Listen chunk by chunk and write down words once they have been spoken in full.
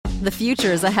The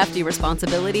future is a hefty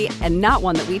responsibility and not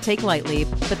one that we take lightly.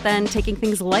 But then taking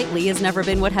things lightly has never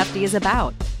been what Hefty is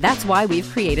about. That's why we've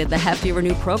created the Hefty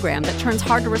Renew program that turns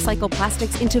hard-to-recycle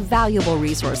plastics into valuable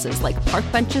resources like park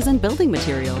benches and building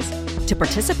materials. To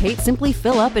participate, simply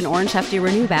fill up an orange Hefty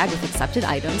Renew bag with accepted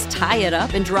items, tie it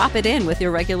up, and drop it in with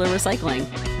your regular recycling.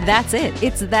 That's it.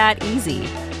 It's that easy.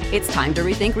 It's time to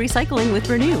rethink recycling with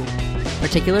Renew.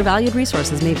 Particular valued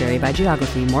resources may vary by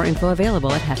geography. More info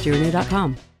available at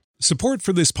heftyrenew.com. Support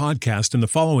for this podcast and the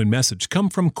following message come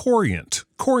from Corient.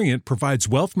 Corient provides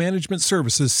wealth management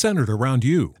services centered around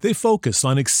you. They focus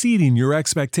on exceeding your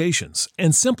expectations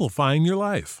and simplifying your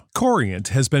life. Corient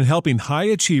has been helping high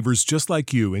achievers just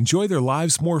like you enjoy their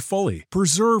lives more fully,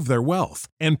 preserve their wealth,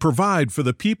 and provide for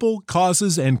the people,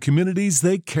 causes, and communities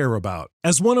they care about.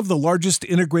 As one of the largest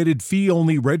integrated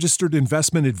fee-only registered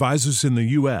investment advisors in the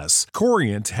U.S.,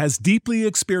 Corient has deeply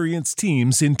experienced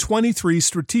teams in 23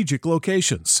 strategic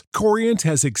locations. Corient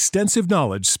has extensive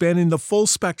knowledge spanning the full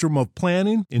spectrum of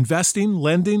planning, investing,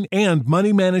 lending, and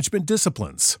money management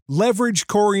disciplines. Leverage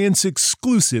Corient's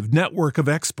exclusive network of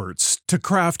experts to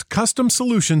craft custom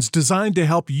solutions designed to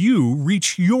help you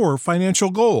reach your financial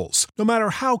goals, no matter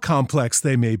how complex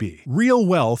they may be. Real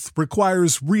wealth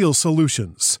requires real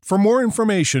solutions. For more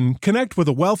information, connect with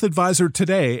a wealth advisor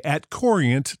today at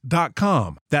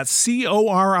Corient.com. That's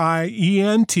Corient.com.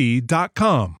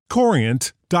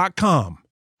 Corient.com.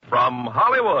 From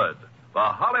Hollywood, the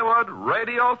Hollywood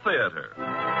Radio Theater.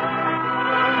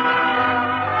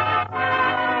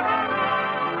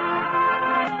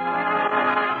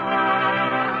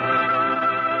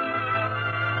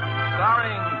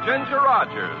 Starring Ginger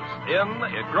Rogers in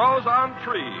It Grows on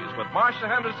Trees with Marcia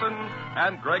Henderson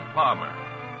and Greg Palmer.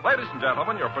 Ladies and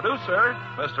gentlemen, your producer,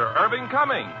 Mr. Irving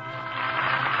Cummings.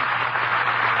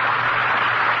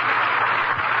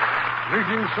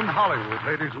 Greetings from Hollywood,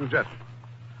 ladies and gentlemen.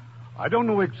 I don't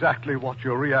know exactly what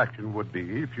your reaction would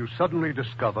be if you suddenly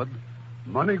discovered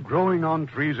money growing on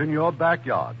trees in your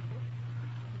backyard.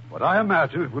 But I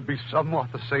imagine it would be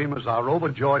somewhat the same as our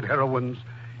overjoyed heroines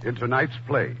in tonight's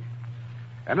play.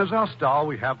 And as our star,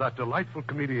 we have that delightful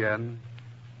comedienne,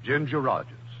 Ginger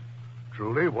Rogers.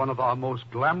 Truly one of our most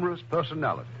glamorous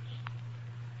personalities.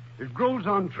 It Grows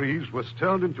on Trees was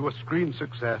turned into a screen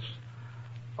success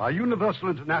by Universal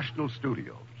International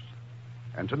Studios.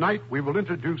 And tonight we will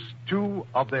introduce two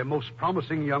of their most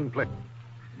promising young players,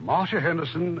 Marcia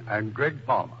Henderson and Greg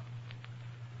Palmer.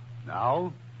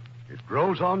 Now, It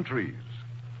Grows on Trees,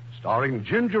 starring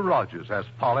Ginger Rogers as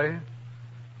Polly,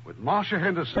 with Marcia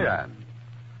Henderson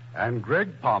and Greg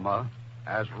Palmer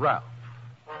as Ralph.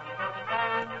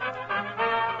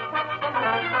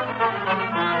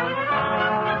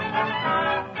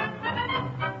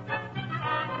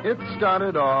 It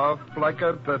started off like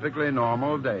a perfectly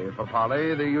normal day for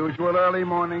Polly, the usual early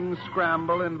morning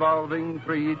scramble involving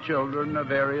 3 children of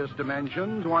various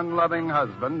dimensions, 1 loving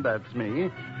husband, that's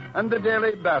me, and the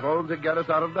daily battle to get us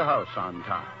out of the house on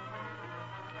time.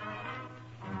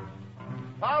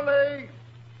 Polly!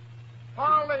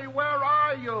 Polly, where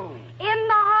are you? In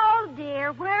the hall,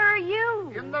 dear. Where are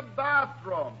you? In the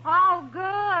bathroom. Oh, good.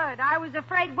 I was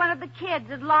afraid one of the kids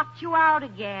had locked you out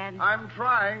again. I'm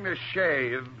trying to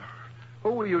shave.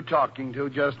 Who were you talking to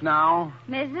just now?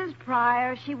 Mrs.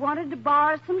 Pryor, she wanted to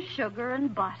borrow some sugar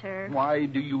and butter. Why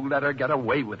do you let her get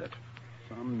away with it?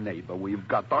 Some neighbor we've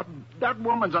got thought that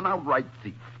woman's an outright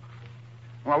thief.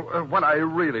 Well, what I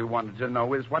really wanted to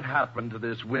know is what happened to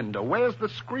this window. Where's the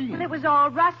screen? Well, it was all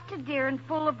rusted, dear, and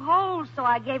full of holes, so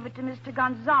I gave it to Mr.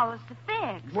 Gonzalez to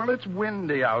fix. Well, it's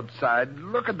windy outside.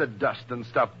 Look at the dust and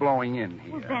stuff blowing in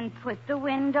here. Well, then put the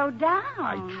window down.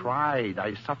 I tried.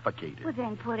 I suffocated. Well,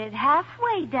 then put it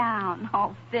halfway down.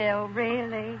 Oh, Phil,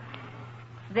 really?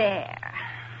 There.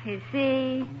 You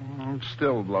see? It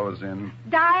still blows in.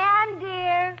 Diane,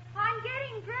 dear. I'm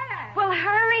getting dressed. Well,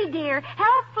 hurry, dear.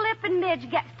 Help Flip and Midge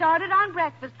get started on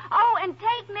breakfast. Oh, and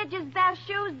take Midge's best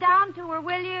shoes down to her,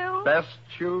 will you? Best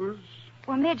shoes?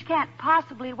 Well, Midge can't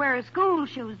possibly wear her school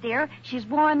shoes, dear. She's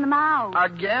worn them out.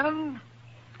 Again?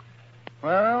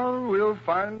 Well, we'll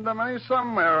find the money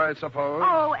somewhere, I suppose.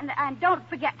 Oh, and don't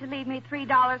forget to leave me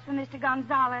 $3 for Mr.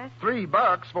 Gonzalez.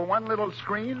 $3 for one little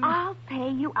screen? I'll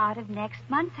pay you out of next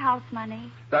month's house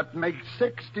money. That makes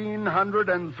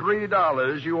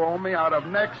 $1,603 you owe me out of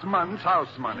next month's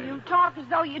house money. You talk as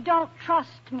though you don't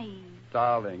trust me.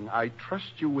 Darling, I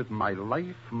trust you with my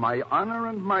life, my honor,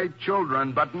 and my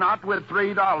children, but not with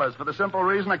 $3 for the simple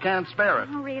reason I can't spare it.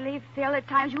 Oh, really, Phil, at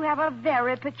times you have a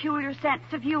very peculiar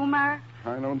sense of humor.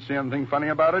 I don't see anything funny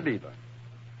about it either.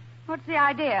 What's the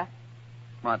idea?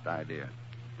 What idea?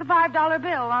 The $5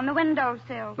 bill on the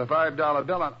windowsill. The $5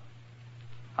 bill on...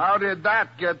 How did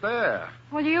that get there?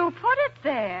 Well, you put it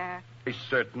there. I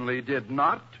certainly did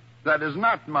not. That is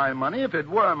not my money. If it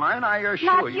were mine, I assure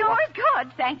Not you... yours?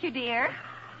 Good. Thank you, dear.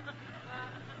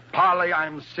 Polly,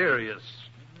 I'm serious.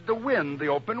 The wind, the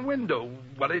open window,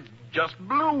 well, it just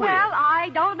blew in. Well, I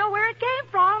don't know where it came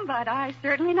from, but I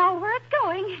certainly know where it's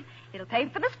going. It'll pay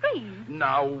for the screen.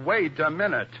 Now, wait a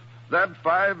minute. That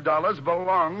 $5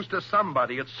 belongs to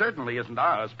somebody. It certainly isn't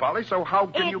ours, Polly, so how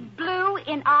can you... It blew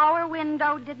in our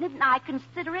window, didn't it? And I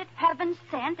consider it heaven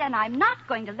sent, and I'm not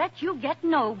going to let you get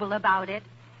noble about it.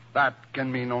 That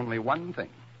can mean only one thing.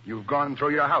 You've gone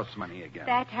through your house money again.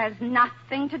 That has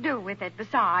nothing to do with it.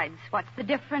 Besides, what's the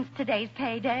difference? Today's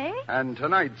payday. And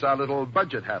tonight's our little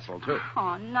budget hassle, too.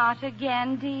 Oh, not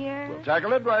again, dear. We'll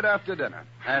tackle it right after dinner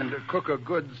and cook a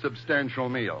good, substantial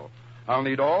meal. I'll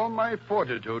need all my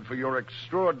fortitude for your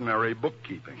extraordinary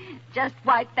bookkeeping. Just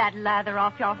wipe that lather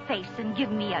off your face and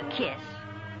give me a kiss.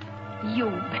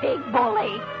 You big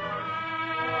bully.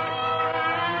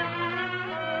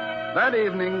 That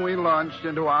evening, we launched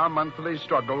into our monthly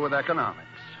struggle with economics.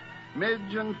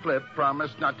 Midge and Flip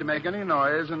promised not to make any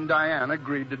noise, and Diane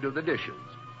agreed to do the dishes.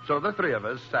 So the three of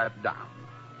us sat down,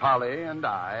 Polly and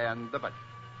I and the budget.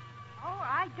 Oh,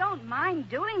 I don't mind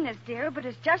doing this, dear, but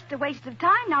it's just a waste of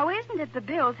time now, isn't it? The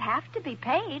bills have to be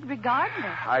paid regardless.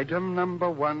 Item number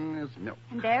 1 is milk.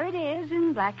 And there it is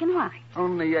in black and white.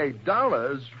 Only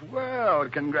 $8? Well,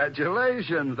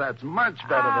 congratulations. That's much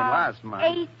better than last month.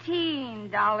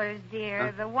 $18,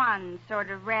 dear. The one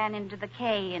sort of ran into the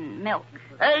K in milk.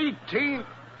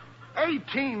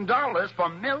 $18 for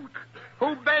milk?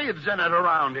 Who bathes in it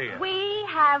around here? We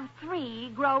have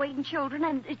 3 growing children,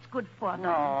 and it's good for them.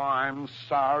 No, I'm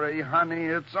sorry, honey.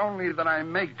 It's only that I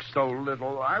make so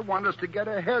little. I want us to get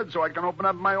ahead so I can open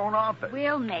up my own office.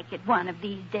 We'll make it one of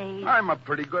these days. I'm a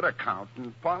pretty good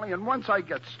accountant, Polly, and once I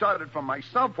get started for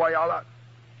myself, why, I'll...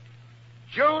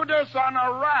 Judas on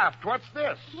a raft. What's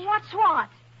this? What's what?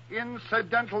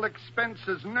 Incidental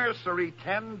expenses nursery,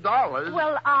 $10.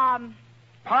 Well,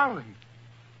 Polly,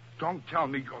 don't tell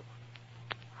me you...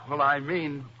 Well, I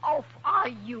mean... Oh, are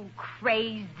you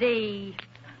crazy?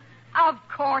 Of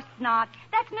course not.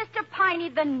 That's Mr. Piney,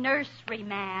 the nursery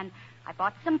man. I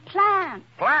bought some plants.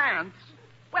 Plants?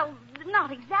 Well,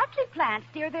 not exactly plants,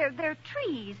 dear. They're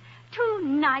trees. 2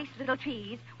 nice little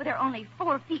trees. Well, they're only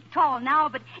 4 feet tall now,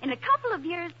 but in a couple of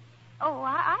years... Oh,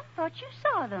 I thought you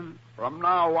saw them. From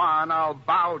now on, I'll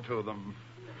bow to them.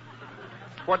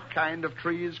 What kind of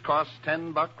trees cost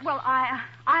 $10? Well,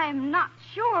 I'm not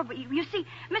sure, but you see,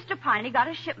 Mr. Piney got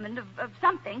a shipment of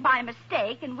something by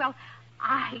mistake, and, well,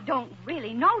 I don't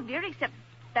really know, dear, except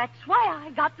that's why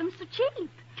I got them so cheap.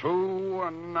 2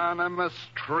 anonymous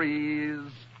trees,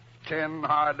 10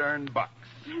 hard-earned bucks.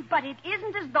 But it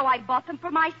isn't as though I bought them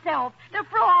for myself. They're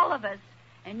for all of us.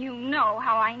 And you know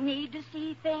how I need to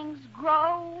see things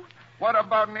grow. What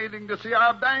about needing to see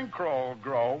our bankroll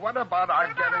grow? What about our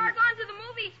What about getting... our going to the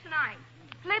movies tonight?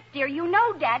 Flip, dear, you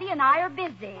know Daddy and I are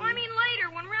busy. Well, I mean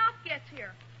later, when Ralph gets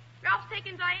here. Ralph's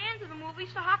taking Diane to the movies,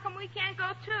 so how come we can't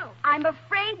go too? I'm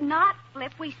afraid not,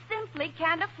 Flip. We simply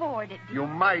can't afford it. You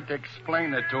might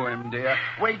explain it to him, dear.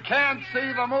 We can't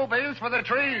see the movies for the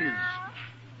trees.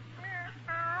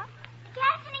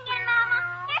 Dancing again,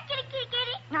 Mama. Here,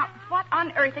 kitty. Now, what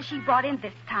on earth has she brought in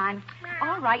this time?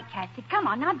 All right, Cassie, come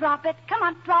on, now drop it. Come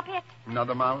on, drop it.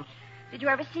 Another mouse? Did you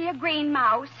ever see a green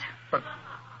mouse? But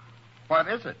what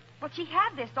is it? Well, she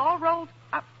had this all rolled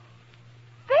up.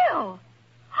 Bill!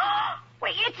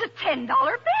 Wait, it's a $10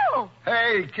 bill.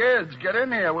 Hey, kids, get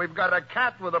in here. We've got a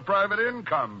cat with a private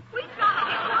income. We've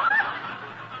got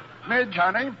Midge,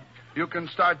 honey, you can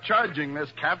start charging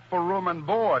this cat for room and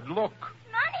board. Look.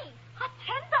 money. A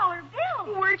 $10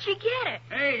 bill. Where'd she get it?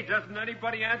 Hey, doesn't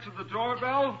anybody answer the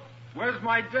doorbell? Where's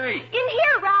my date? In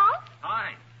here, Ralph.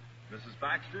 Hi. Mrs.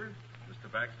 Baxter?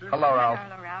 Mr. Baxter? Hello, Ralph.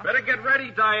 Hello, Ralph. Better get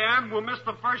ready, Diane. We'll miss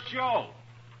the first show.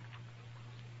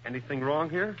 Anything wrong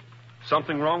here?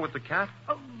 Something wrong with the cat?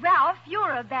 Oh, Ralph,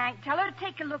 you're a bank teller.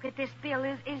 Take a look at this bill.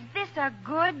 Is this a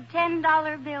good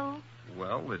 $10 bill?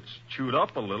 Well, it's chewed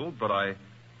up a little, but I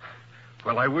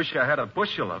wish I had a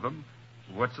bushel of them.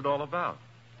 What's it all about?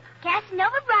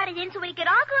 Casanova brought it in so we could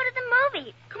all go to the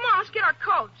movies. Come on, let's get our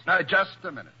coats. Now, just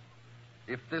a minute.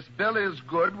 If this bill is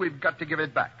good, we've got to give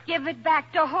it back. Give it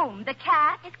back to whom? The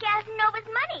cat? It's Casanova's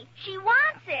money. She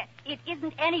wants it. It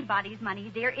isn't anybody's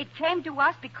money, dear. It came to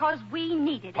us because we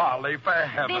needed it. Polly, for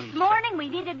heaven's This morning we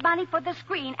needed money for the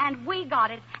screen, and we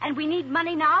got it. And we need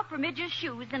money now for Midge's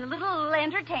shoes and a little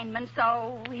entertainment,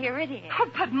 so here it is. Oh,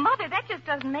 but, Mother, that just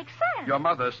doesn't make sense. Your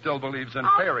mother still believes in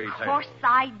fairy tales. Of course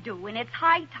I do, and it's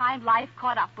high time life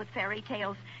caught up with fairy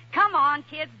tales. Come on,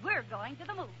 kids. We're going to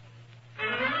the movies.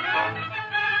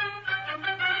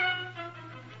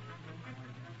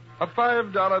 A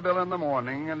 $5 bill in the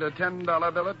morning and a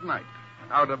 $10 bill at night.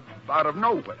 Out of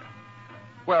nowhere.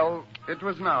 Well, it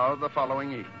was now the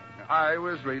following evening. I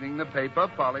was reading the paper,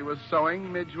 Polly was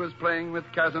sewing, Midge was playing with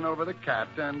Casanova the cat,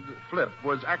 and Flip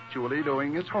was actually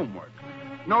doing his homework.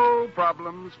 No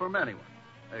problems from anyone,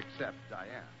 except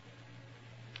Diane.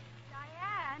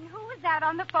 Diane, who is that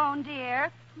on the phone, dear?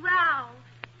 Ralph.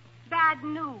 Bad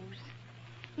news.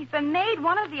 He's been made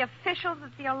one of the officials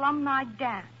at the alumni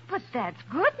dance. But that's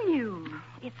good news.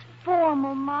 It's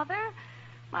formal, Mother.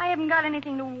 I haven't got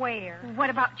anything to wear. What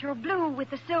about your blue with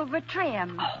the silver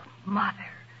trim? Oh, Mother.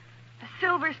 The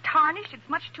silver's tarnished. It's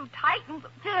much too tight. And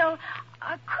Phil,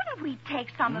 couldn't we take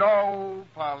some No,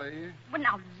 Polly. Well,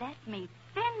 now, let me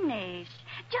finish.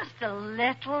 Just a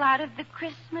little out of the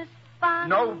Christmas fun.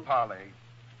 No, Polly.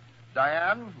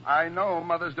 Diane, I know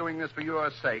Mother's doing this for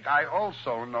your sake. I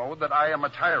also know that I am a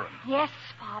tyrant. Yes,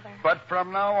 Father. But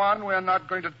from now on, we're not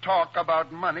going to talk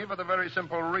about money for the very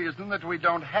simple reason that we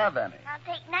don't have any. I'll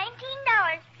take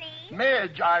 $19, please.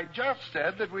 Midge, I just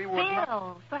said that we would not...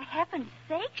 Phil, for heaven's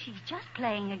sake, she's just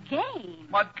playing a game.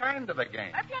 What kind of a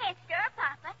game? We're playing store,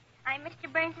 Papa. I'm Mr.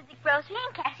 Burns at the grocery,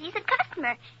 and Cassie's a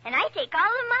customer. And I take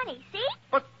all the money, see?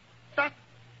 But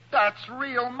that's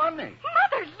real money.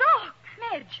 Mother, look!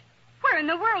 Midge, where in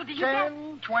the world did you get...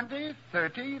 $10, $20,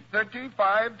 $30,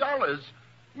 $35.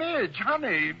 Midge,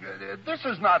 honey, this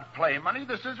is not play money.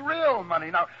 This is real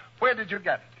money. Now, where did you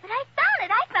get it? But I found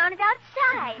it. I found it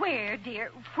outside. Where,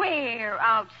 dear? Where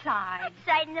outside?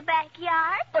 Outside in the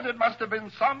backyard. But it must have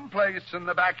been someplace in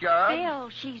the backyard. Phil,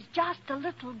 she's just a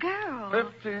little girl.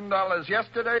 $15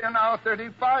 yesterday and now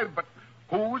 $35. But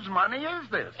whose money is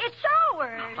this? It's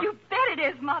ours. You bet it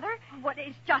is, Mother. What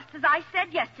is just as I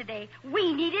said yesterday.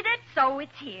 We needed it, so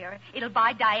it's here. It'll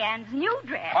buy Diane's new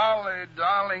dress. Polly,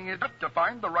 darling, it's up to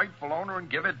find the rightful owner and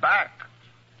give it back.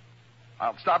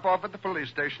 I'll stop off at the police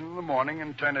station in the morning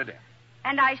and turn it in.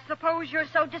 And I suppose you're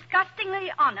so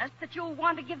disgustingly honest that you'll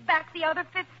want to give back the other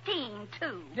 15,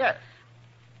 too. Yes.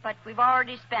 But we've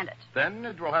already spent it. Then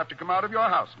it will have to come out of your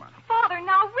house money. Father,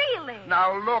 now really.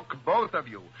 Now, look, both of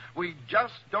you. We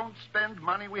just don't spend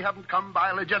money we haven't come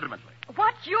by legitimately.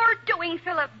 What you're doing,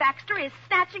 Philip Baxter, is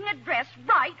snatching a dress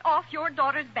right off your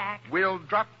daughter's back. We'll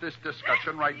drop this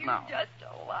discussion right now. Just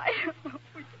a liar.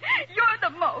 You're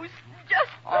the most.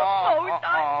 Just the most.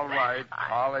 All right,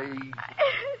 Polly.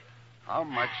 How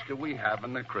much do we have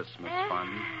in the Christmas fund?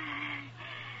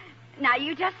 Now,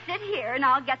 you just sit here, and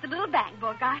I'll get the little bank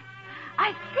book. I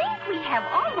think we have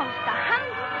almost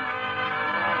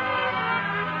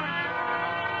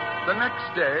 100. The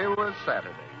next day was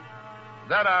Saturday.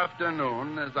 That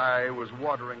afternoon, as I was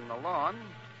watering the lawn...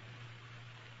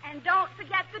 And don't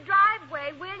forget the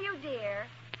driveway, will you, dear?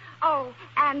 Oh,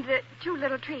 and the 2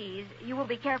 little trees. You will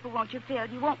be careful, won't you, Phil?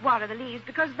 You won't water the leaves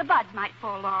because the buds might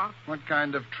fall off. What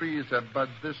kind of trees have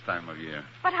buds this time of year?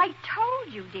 But I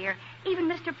told you, dear. Even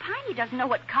Mr. Piney doesn't know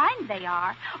what kind they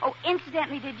are. Oh,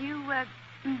 incidentally, did you,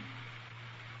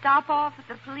 stop off at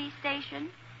the police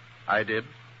station? I did.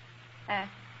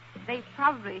 They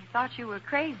probably thought you were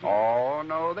crazy. Oh,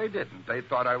 no, they didn't. They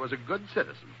thought I was a good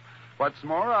citizen. What's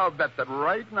more, I'll bet that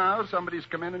right now somebody's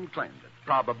come in and claimed it.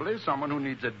 Probably someone who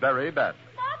needs it very badly.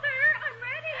 Mother, I'm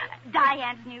ready.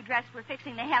 Diane's new dress. We're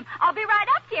fixing the hem. I'll be right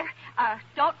up here.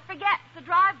 Don't forget the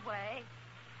driveway.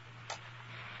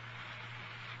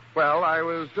 Well, I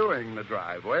was doing the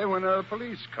driveway when a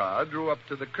police car drew up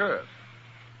to the curb.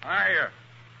 Hiya.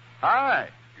 Hi.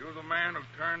 You the man who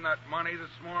turned that money this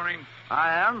morning?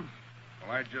 I am.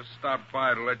 Well, I just stopped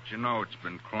by to let you know it's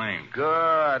been claimed.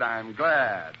 Good. I'm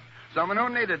glad. Someone who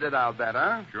needed it, I'll bet,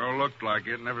 huh? Sure looked like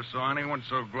it. Never saw anyone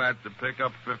so glad to pick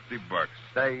up $50.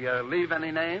 They leave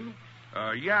any name?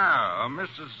 Yeah,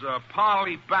 Mrs.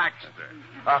 Polly Baxter.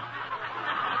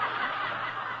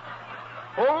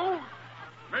 Who?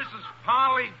 Mrs.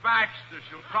 Polly Baxter.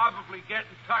 She'll probably get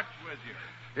in touch with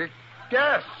you.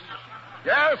 Yes.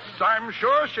 Yes, I'm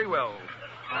sure she will.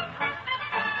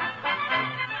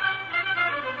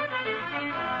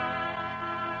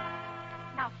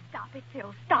 Now, stop it,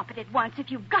 Phil. Stop it at once. If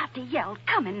you've got to yell,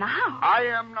 come in the house. I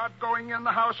am not going in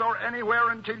the house or anywhere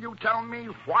until you tell me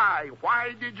why.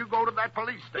 Why did you go to that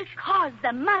police station? Because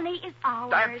the money is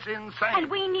ours. That's insane. And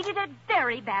we needed it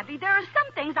very badly. There are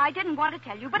some things I didn't want to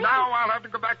tell you, but... Now I'll have to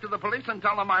go back to the police and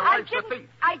tell them my wife's a thief.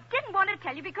 I didn't want to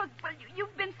tell you because, well,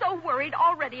 you've been so worried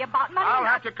already about money. I'll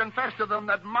have to confess to them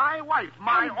that my wife,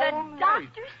 my own wife...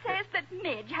 The doctor says that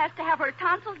Midge has to have her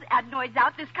tonsils adenoids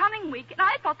out this coming week, and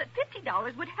I thought that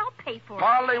 $50 would help pay for it.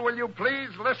 Polly, will you please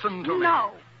listen to me?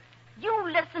 No.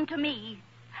 You listen to me.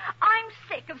 I'm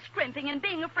sick of scrimping and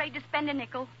being afraid to spend a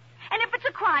nickel. And if it's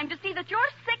a crime to see that your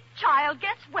sick child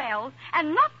gets well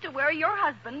and not to worry your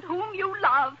husband, whom you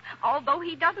love, although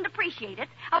he doesn't appreciate it,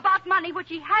 about money which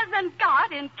he hasn't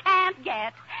got and can't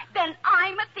get, then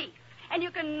I'm a thief. And you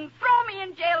can throw me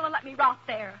in jail and let me rot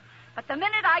there. But the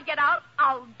minute I get out,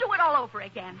 I'll do it all over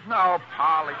again. No,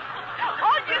 Polly.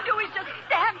 All you do is just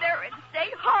stand there and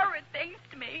say horrid things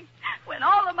to me when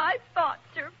all of my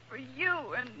thoughts are for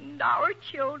you and our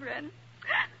children.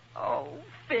 Oh,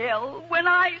 Phil, when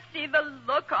I see the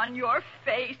look on your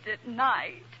face at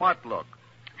night. What look?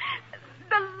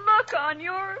 The look on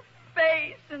your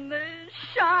face and the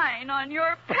shine on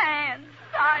your pants,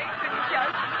 I could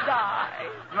just die.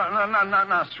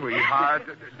 No, sweetheart.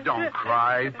 Don't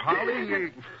cry,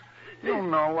 Polly. You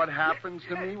know what happens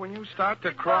to me when you start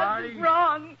to cry. It was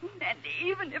wrong, and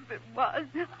even if it was,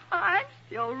 I'm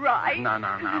still right.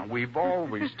 No. We've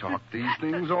always talked these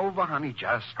things over, honey.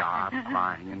 Just stop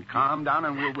crying and calm down,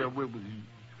 and we'll...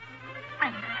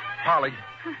 Polly.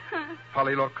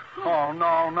 Polly, look. Oh,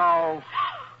 no.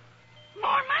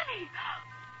 More money.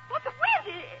 What the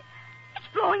wind? It's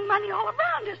blowing money all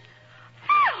around us.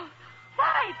 Phil,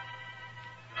 5,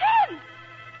 10,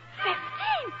 15,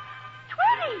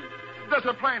 20. There's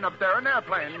a plane up there, an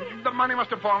airplane. The money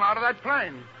must have fallen out of that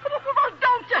plane. Well,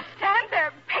 don't just stand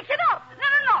there. Pick it up.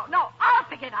 No. I'll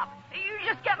pick it up. You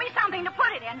just get me something to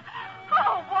put it in.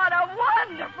 Oh, what a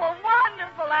wonderful,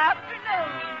 wonderful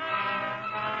afternoon.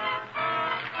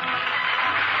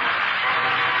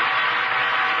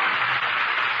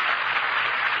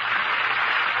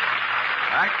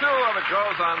 Act 2 of It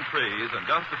Grows on Trees in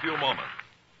just a few moments.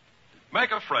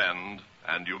 Make a friend,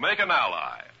 and you make an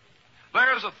ally.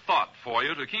 There's a thought for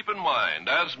you to keep in mind,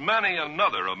 as many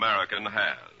another American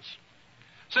has.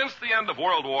 Since the end of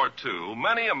World War II,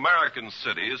 many American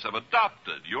cities have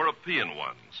adopted European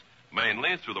ones,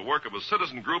 mainly through the work of a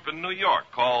citizen group in New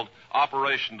York called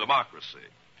Operation Democracy.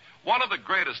 One of the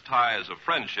greatest ties of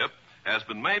friendship has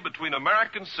been made between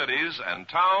American cities and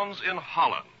towns in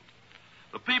Holland.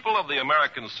 The people of the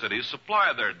American cities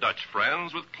supply their Dutch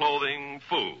friends with clothing,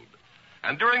 food.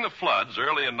 And during the floods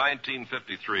early in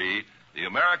 1953, the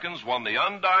Americans won the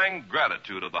undying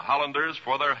gratitude of the Hollanders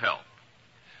for their help.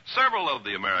 Several of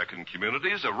the American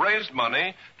communities have raised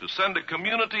money to send a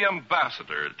community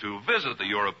ambassador to visit the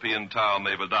European town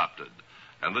they've adopted,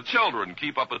 and the children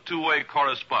keep up a two-way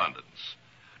correspondence.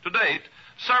 To date,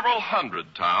 several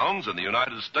hundred towns in the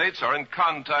United States are in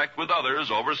contact with others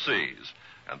overseas,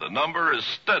 and the number is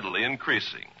steadily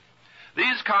increasing.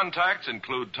 These contacts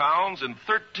include towns in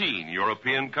 13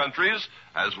 European countries,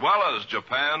 as well as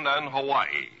Japan and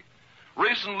Hawaii.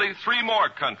 Recently, 3 more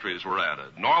countries were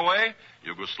added: Norway,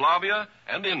 Yugoslavia,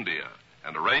 and India.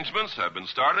 And arrangements have been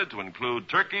started to include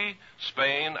Turkey,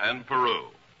 Spain, and Peru.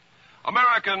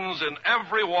 Americans in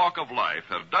every walk of life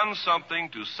have done something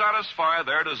to satisfy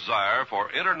their desire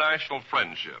for international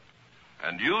friendship.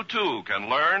 And you, too, can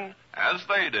learn, as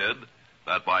they did,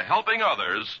 that by helping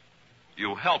others,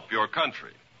 you help your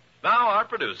country. Now, our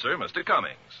producer, Mr.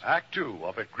 Cummings. Act 2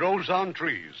 of It Grows on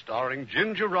Trees, starring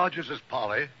Ginger Rogers as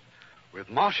Polly, with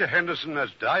Marcia Henderson as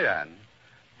Diane,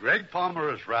 Greg Palmer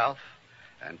as Ralph,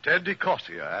 and Ted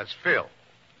DeCorsia as Phil.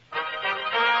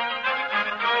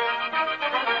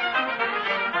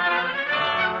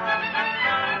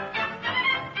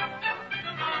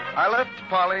 I left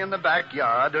Polly in the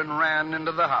backyard and ran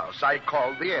into the house. I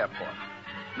called the airport.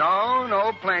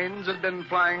 No planes had been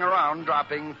flying around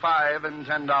dropping $5 and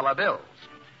 $10 bills.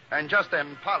 And just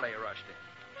then Polly rushed in.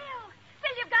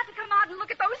 Phil, you've got to come out and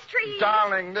look at those trees.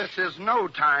 Darling, this is no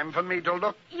time for me to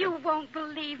look. You won't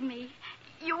believe me.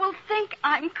 You will think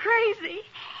I'm crazy.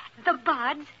 The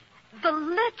buds, the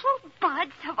little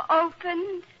buds have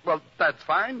opened. Well, that's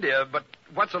fine, dear, but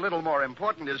what's a little more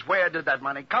important is where did that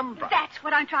money come from? That's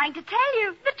what I'm trying to tell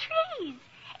you. The trees.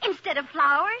 Instead of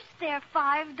flowers, they're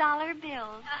 $5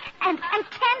 bills and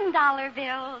 $10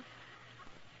 bills.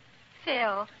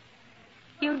 Phil,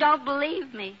 you don't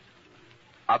believe me.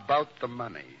 About the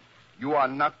money. You are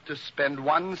not to spend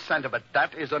 1 cent of it.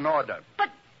 That is an order.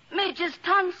 But Major's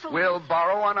tonsils. We'll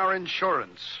borrow on our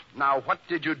insurance. Now, what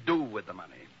did you do with the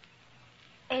money?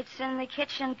 It's in the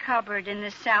kitchen cupboard in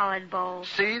the salad bowl.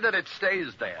 See that it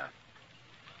stays there.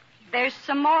 There's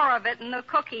some more of it in the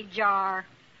cookie jar.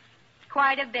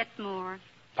 Quite a bit more.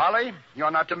 Polly,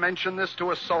 you're not to mention this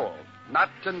to a soul. Not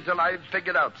until I've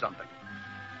figured out something.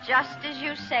 Just as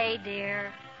you say, dear.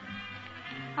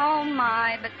 Oh,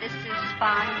 my, but this is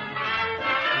fun.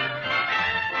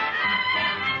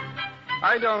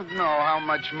 I don't know how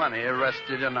much money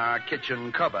rested in our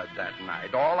kitchen cupboard that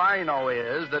night. All I know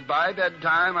is that by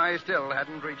bedtime I still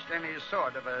hadn't reached any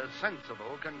sort of a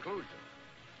sensible conclusion.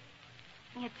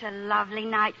 It's a lovely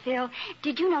night, Phil.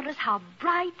 Did you notice how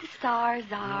bright the stars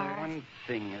are? One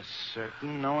thing is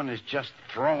certain. No one is just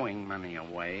throwing money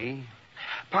away.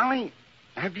 Polly,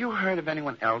 have you heard of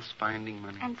anyone else finding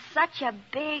money? And such a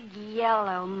big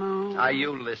yellow moon. Are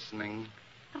you listening?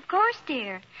 Of course,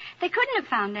 dear. They couldn't have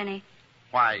found any.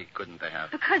 Why couldn't they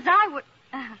have? Because I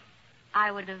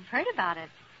would have heard about it.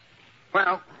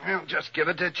 Well, we'll just give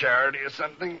it to charity or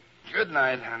something. Good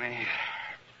night, honey.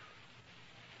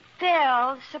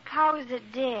 Phil, suppose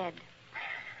it did.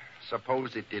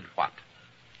 Suppose it did what?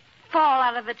 Fall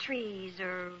out of the trees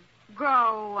or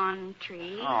grow on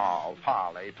trees. Oh,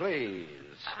 Polly, please.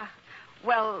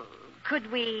 Well, could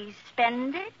we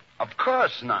spend it? Of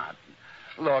course not.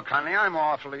 Look, honey, I'm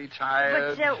awfully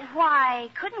tired. But why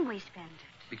couldn't we spend it?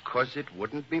 Because it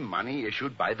wouldn't be money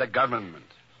issued by the government.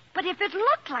 But if it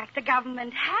looked like the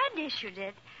government had issued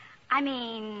it, I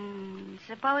mean,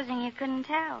 supposing you couldn't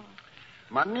tell.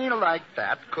 Money like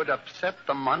that could upset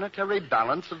the monetary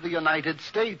balance of the United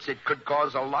States. It could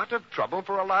cause a lot of trouble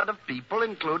for a lot of people,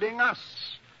 including us.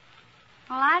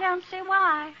 Well, I don't see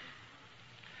why.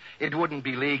 It wouldn't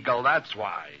be legal, that's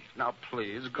why. Now,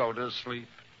 please, go to sleep.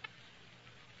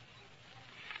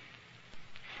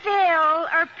 Phil,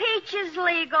 are peaches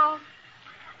legal?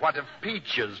 What have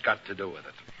peaches got to do with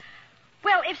it?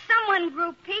 Well, if someone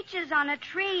grew peaches on a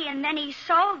tree and then he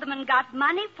sold them and got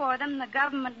money for them, the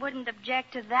government wouldn't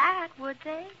object to that, would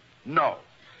they? No,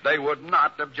 they would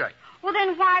not object. Well,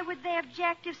 then why would they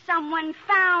object if someone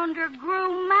found or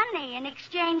grew money and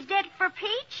exchanged it for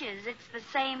peaches? It's the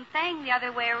same thing the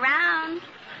other way around.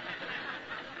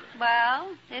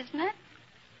 Well, isn't it?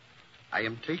 I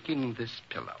am taking this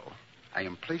pillow. I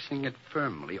am placing it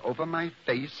firmly over my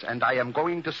face, and I am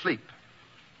going to sleep.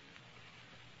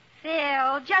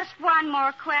 Phil, just one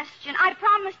more question. I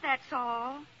promise that's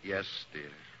all. Yes, dear.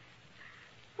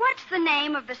 What's the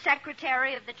name of the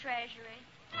Secretary of the Treasury?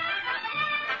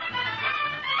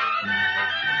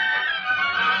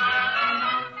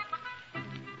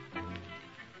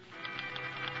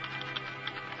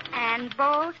 And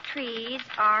both trees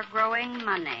are growing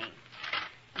money.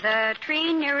 The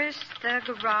tree nearest the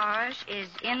garage is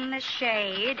in the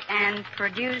shade and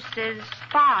produces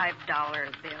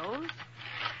 $5 bills.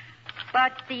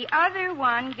 But the other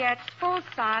one gets full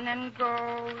sun and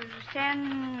grows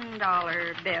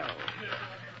 $10 bills.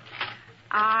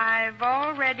 I've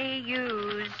already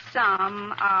used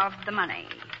some of the money.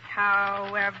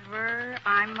 However,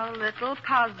 I'm a little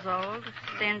puzzled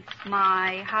since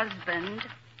my husband,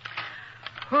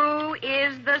 who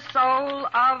is the soul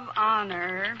of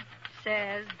honor,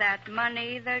 says that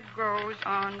money that grows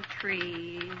on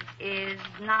trees is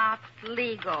not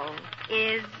legal,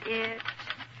 is it?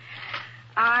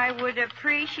 I would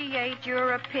appreciate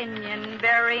your opinion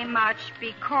very much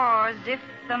because if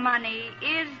the money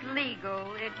is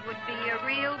legal, it would be a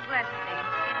real blessing.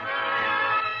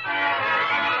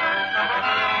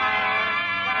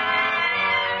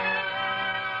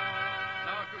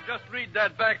 Now, if you'll just read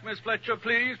that back, Miss Fletcher,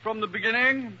 please, from the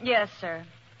beginning. Yes, sir.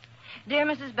 Dear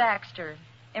Mrs. Baxter,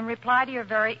 in reply to your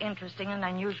very interesting and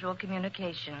unusual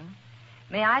communication,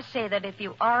 may I say that if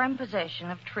you are in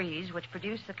possession of trees which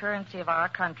produce the currency of our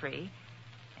country,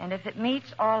 and if it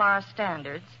meets all our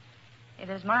standards, it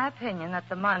is my opinion that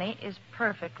the money is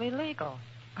perfectly legal.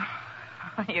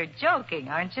 You're joking,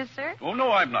 aren't you, sir? Oh,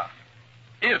 no, I'm not.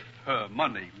 If her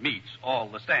money meets all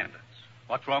the standards.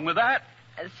 What's wrong with that?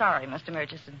 Sorry, Mr.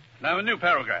 Murchison. Now, a new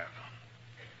paragraph.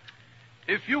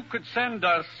 If you could send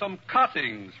us some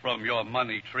cuttings from your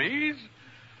money trees,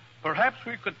 perhaps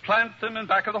we could plant them in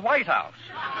back of the White House.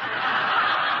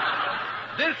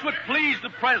 This would please the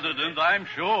president, I'm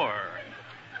sure,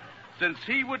 since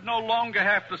he would no longer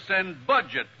have to send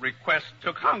budget requests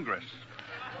to Congress,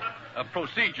 a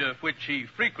procedure which he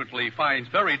frequently finds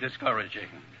very discouraging.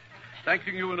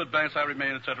 Thanking you in advance, I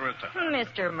remain, etc., etc.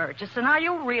 Mr. Murchison, are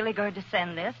you really going to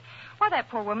send this? Why, that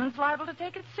poor woman's liable to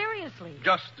take it seriously.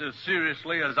 Just as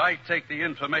seriously as I take the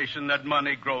information that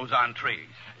money grows on trees.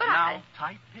 But now,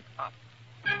 type it up.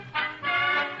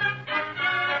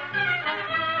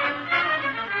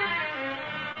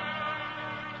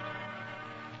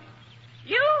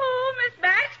 You, Miss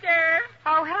Baxter.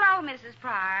 Oh, hello, Mrs.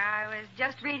 Pryor. I was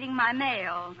just reading my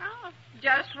mail. Oh,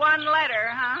 just one letter,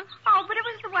 huh? Oh, but it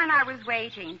was the one I was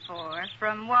waiting for,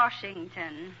 from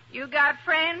Washington. You got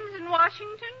friends in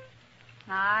Washington?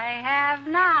 I have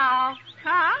now.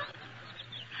 Huh?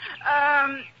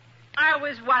 I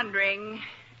was wondering,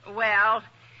 well,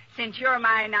 since you're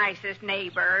my nicest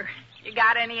neighbor, You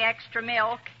got any extra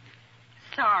milk?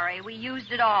 Sorry, we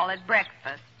used it all at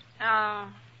breakfast. Oh.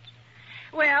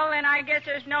 Well, then I guess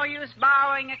there's no use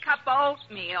borrowing a cup of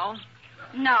oatmeal.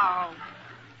 No.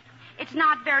 It's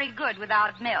not very good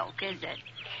without milk, is it?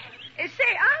 Say,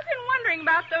 I've been wondering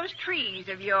about those trees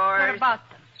of yours. What about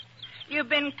them? You've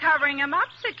been covering them up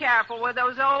so careful with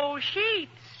those old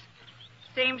sheets.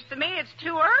 Seems to me it's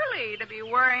too early to be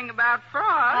worrying about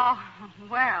frost. Oh,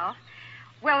 well,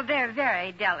 they're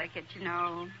very delicate, you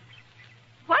know.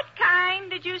 What kind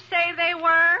did you say they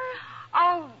were?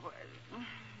 Oh,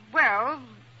 well,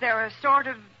 they're a sort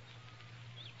of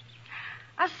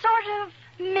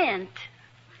mint.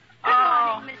 Good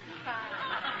morning, Mrs. Fox.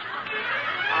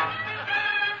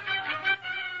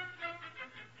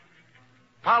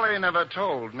 Polly never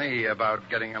told me about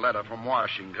getting a letter from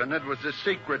Washington. It was a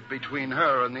secret between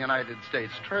her and the United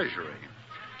States Treasury.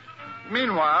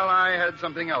 Meanwhile, I had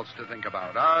something else to think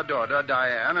about. Our daughter,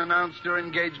 Diane, announced her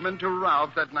engagement to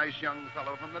Ralph, that nice young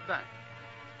fellow from the bank.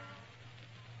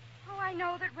 Oh, I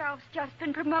know that Ralph's just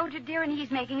been promoted, dear, and he's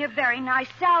making a very nice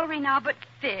salary now, but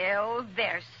Phil,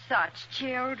 they're such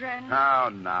children. Oh,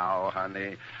 now,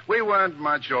 honey. We weren't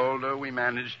much older. We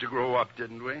managed to grow up,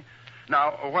 didn't we?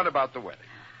 Now, what about the wedding?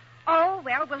 Oh,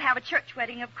 well, we'll have a church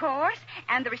wedding, of course,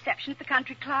 and the reception at the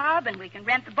country club, and we can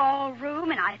rent the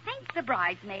ballroom, and I think the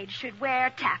bridesmaids should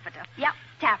wear taffeta. Yep,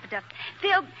 taffeta.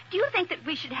 Phil, do you think that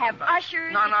we should have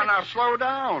ushers? No, slow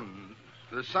down.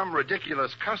 There's some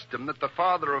ridiculous custom that the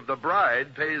father of the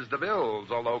bride pays the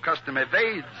bills, although custom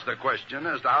evades the question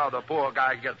as to how the poor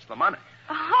guy gets the money.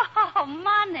 Oh,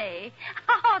 money.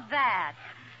 Oh, that.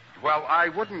 Well, I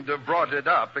wouldn't have brought it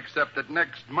up, except that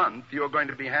next month you're going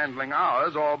to be handling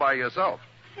ours all by yourself.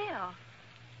 Phil.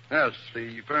 Yes,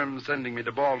 the firm's sending me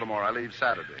to Baltimore. I leave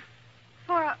Saturday.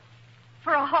 For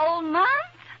a whole month?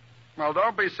 Well,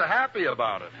 don't be so happy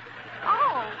about it.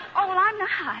 Oh, well, I'm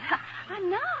not.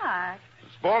 I'm not.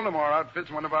 This Baltimore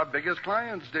outfit's one of our biggest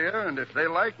clients, dear, and if they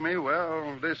like me,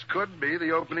 well, this could be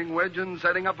the opening wedge in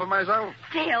setting up for myself.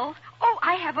 Phil,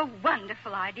 I have a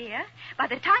wonderful idea. By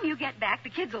the time you get back, the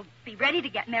kids will be ready to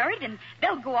get married, and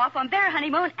they'll go off on their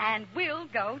honeymoon, and we'll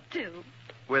go, too.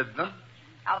 With them?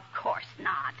 Of course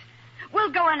not.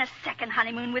 We'll go on a second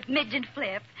honeymoon with Midge and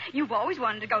Flip. You've always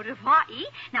wanted to go to Hawaii.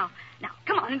 Now,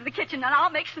 come on into the kitchen, and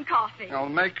I'll make some coffee. I'll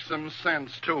make some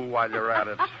sense, too, while you're at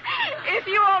it. If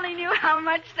you only knew how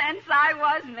much sense I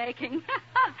was making.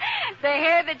 The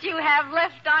hair that you have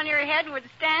left on your head would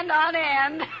stand on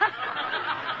end.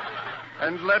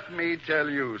 And let me tell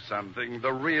you something,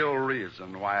 the real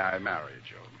reason why I married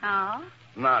you. Oh?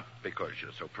 Not because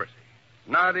you're so pretty.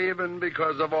 Not even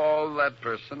because of all that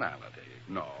personality.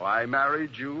 No, I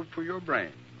married you for your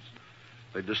brains.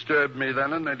 They disturbed me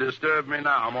then, and they disturb me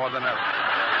now more than ever.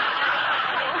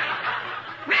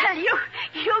 Well, you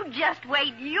just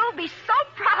wait. You'll be so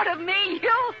proud of me.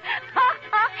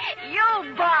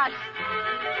 You'll bust.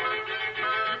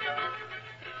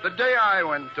 The day I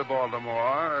went to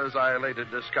Baltimore, as I later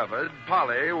discovered,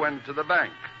 Polly went to the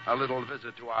bank. A little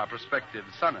visit to our prospective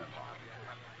son-in-law.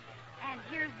 And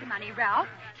here's the money, Ralph.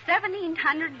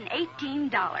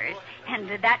 $1,718. And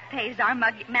that pays our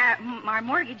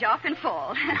mortgage off in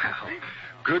full. Well,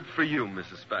 good for you,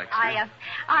 Mrs. Baxter.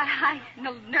 I'm a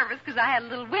little nervous because I had a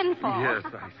little windfall. Yes,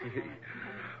 I see.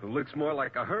 It looks more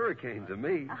like a hurricane to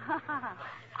me.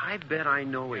 I bet I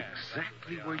know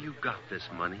exactly where you got this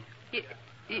money.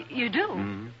 You do?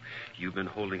 Mm-hmm. You've been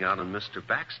holding out on Mr.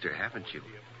 Baxter, haven't you?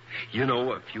 You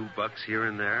know, a few bucks here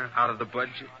and there out of the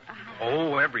budget.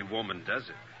 Oh, every woman does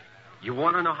it. You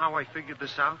want to know how I figured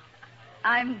this out?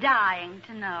 I'm dying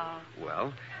to know.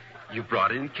 Well, you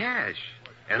brought in cash,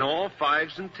 and all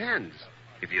 5s and 10s.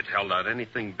 If you'd held out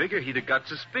anything bigger, he'd have got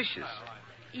suspicious.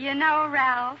 You know,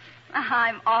 Ralph,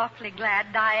 I'm awfully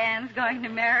glad Diane's going to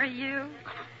marry you.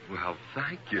 Well,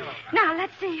 thank you. Now,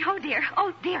 let's see. Oh, dear,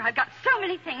 I've got so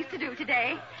many things to do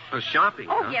today. Shopping,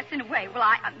 Oh, huh? yes, in a way. Well,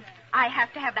 I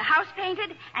have to have the house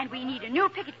painted, and we need a new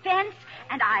picket fence,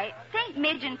 and I think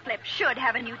Midge and Flip should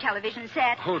have a new television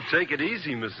set. Oh, take it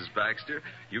easy, Mrs. Baxter.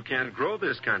 You can't grow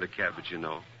this kind of cabbage, you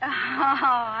know. Oh,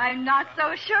 I'm not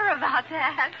so sure about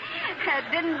that.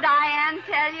 Didn't Diane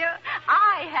tell you?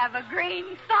 I have a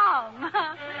green thumb.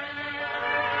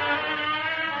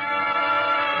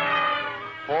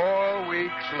 4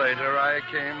 weeks later, I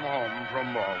came home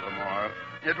from Baltimore.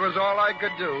 It was all I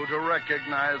could do to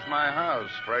recognize my house.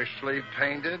 Freshly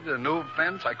painted, a new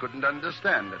fence. I couldn't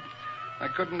understand it. I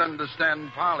couldn't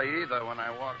understand Polly either when I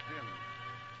walked in.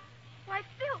 Why,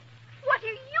 Phil, what are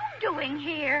you doing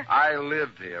here? I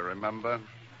live here, remember?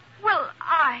 Well,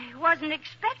 I wasn't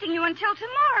expecting you until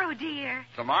tomorrow, dear.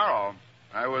 Tomorrow?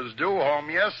 I was due home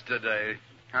yesterday.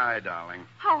 Hi, darling.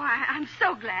 Oh, I'm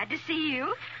so glad to see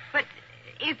you. But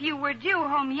if you were due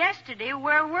home yesterday,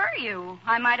 where were you?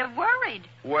 I might have worried.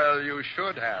 Well, you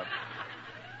should have.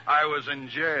 I was in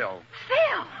jail.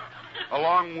 Phil!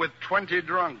 Along with 20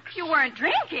 drunks. You weren't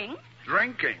drinking?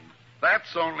 Drinking?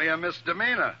 That's only a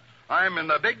misdemeanor. I'm in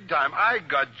the big time. I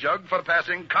got jugged for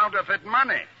passing counterfeit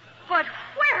money. But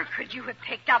where could you have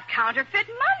picked up counterfeit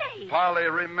money? Polly,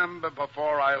 remember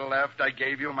before I left, I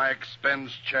gave you my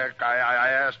expense check. I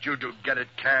asked you to get it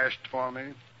cashed for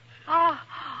me.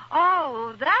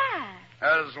 Oh, that.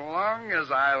 As long as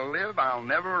I live, I'll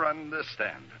never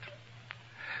understand it.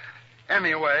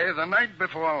 Anyway, the night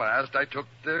before last, I took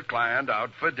the client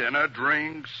out for dinner,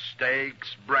 drinks,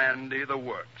 steaks, brandy, the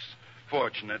works.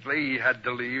 Fortunately, he had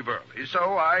to leave early,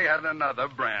 so I had another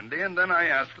brandy, and then I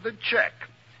asked for the check.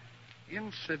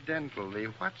 Incidentally,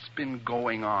 what's been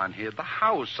going on here? The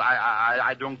house,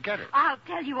 I don't get it. I'll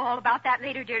tell you all about that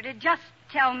later, dear. Just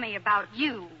tell me about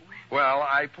you. Well,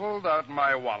 I pulled out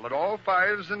my wallet, all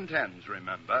 5s and 10s,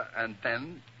 remember? And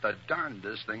then the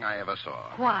darndest thing I ever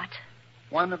saw. What?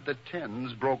 One of the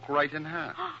 10s broke right in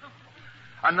half.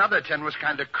 Another 10 was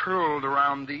kind of curled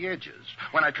around the edges.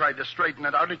 When I tried to straighten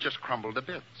it out, it just crumbled to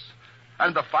bits.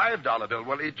 And the $5 bill,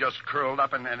 well, it just curled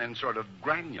up and sort of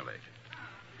granulated.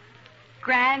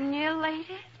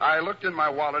 Granulated? I looked in my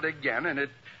wallet again, and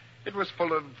it was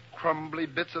full of crumbly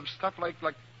bits of stuff like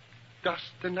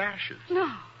dust and ashes.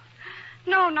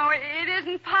 No, it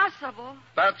isn't possible.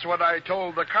 That's what I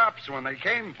told the cops when they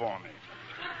came for me.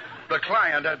 The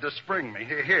client had to spring me.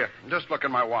 Here, just look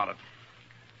in my wallet.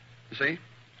 You see?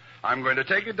 I'm going to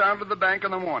take it down to the bank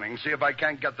in the morning, see if I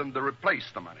can't get them to replace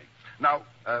the money. Now,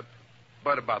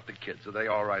 what about the kids? Are they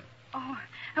all right? Oh,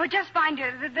 just fine,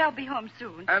 dear. They'll be home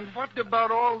soon. And what about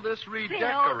all this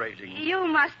redecorating? Phil, you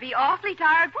must be awfully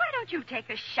tired. Why don't you take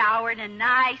a shower and a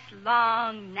nice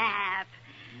long nap?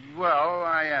 Well,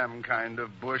 I am kind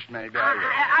of bushed. Maybe I will.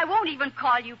 I won't even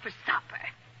call you for supper.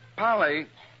 Polly,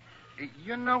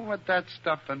 you know what that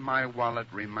stuff in my wallet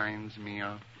reminds me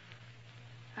of?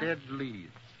 Dead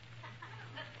leaves.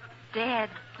 Dead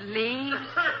leaves?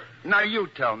 Now, you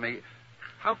tell me,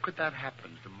 how could that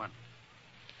happen to money?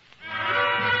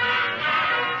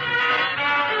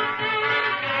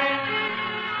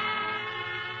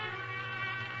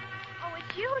 Oh,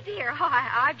 it's you, dear. Oh,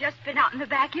 I've just been out in the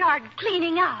backyard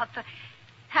cleaning up.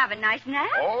 Have a nice nap?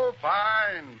 Oh,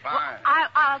 fine. Well,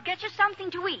 I'll get you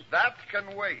something to eat. That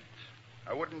can wait.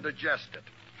 I wouldn't digest it.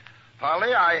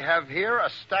 Polly, I have here a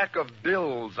stack of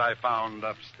bills I found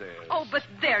upstairs. Oh, but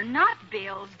they're not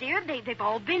bills, dear. They've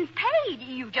all been paid.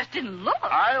 You just didn't look.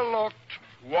 I looked.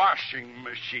 Washing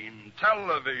machine,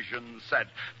 television set,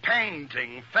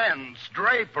 painting, fence,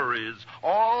 draperies,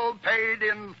 all paid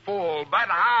in full. But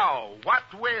how? What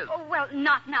with? Oh, well,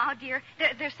 not now, dear.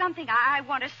 There's something I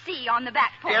want to see on the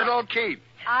back porch. It'll keep.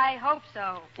 I hope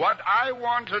so. What I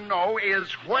want to know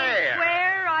is where.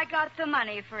 Where I got the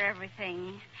money for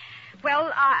everything.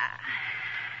 Well, I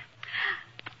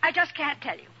just can't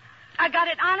tell you. I got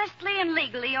it honestly and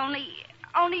legally, only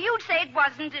you'd say it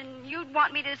wasn't, and you'd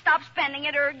want me to stop spending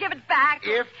it or give it back.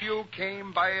 If you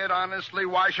came by it honestly,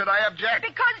 why should I object?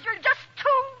 Because you're just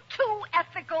too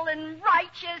ethical and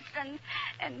righteous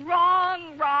and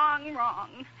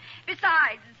wrong.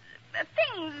 Besides,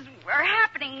 things are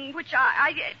happening which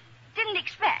I didn't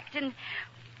expect, and,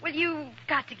 well, you've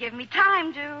got to give me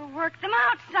time to work them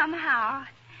out somehow.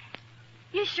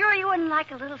 You sure you wouldn't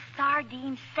like a little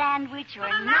sardine sandwich or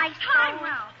a nice time, bowl?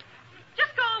 Ralph.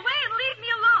 Just go away and leave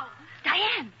me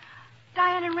alone.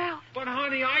 Diane and Ralph. But,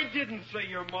 honey, I didn't say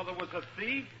your mother was a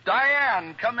thief.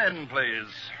 Diane, come in, please.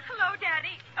 Hello,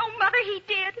 Daddy. Oh, Mother, he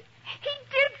did. He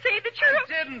did say that you're...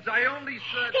 I didn't. I only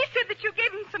said... He said that you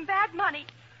gave him some bad money,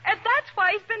 and that's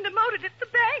why he's been demoted at the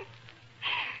bank.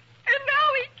 And now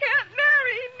he can't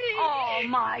marry me. Oh,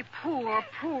 my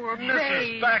poor baby.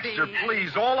 Mrs. Baxter,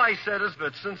 please. All I said is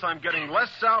that since I'm getting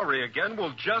less salary again,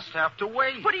 we'll just have to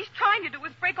wait. What he's trying to do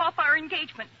is break off our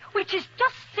engagement, which is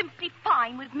just simply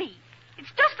fine with me.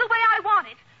 It's just the way I want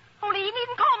it. Only he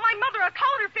needn't call my mother a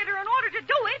counterfeiter in order to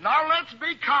do it. Now, let's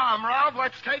be calm, Ralph.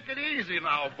 Let's take it easy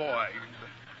now, boy.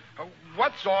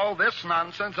 What's all this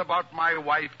nonsense about my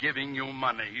wife giving you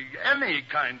money? Any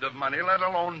kind of money, let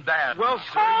alone bad. Well,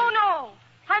 sir... Oh, no.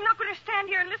 I'm not going to stand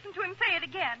here and listen to him say it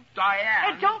again.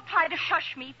 Diane. And don't try to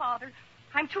shush me, Father.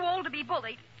 I'm too old to be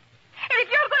bullied. And if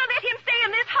you're going to let him stay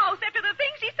in this house after the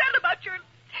things he said about your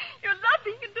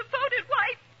loving and devoted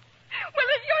wife, well,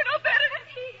 then you're no better than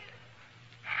he is.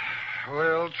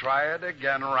 We'll try it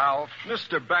again, Ralph.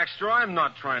 Mr. Baxter, I'm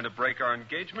not trying to break our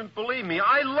engagement. Believe me,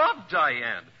 I love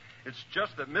Diane. It's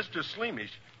just that Mr.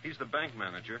 Sleemish, he's the bank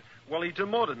manager, well, he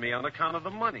demoted me on account of the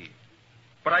money.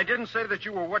 But I didn't say that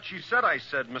you were what she said I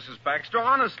said, Mrs. Baxter,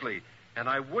 honestly. And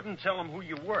I wouldn't tell him who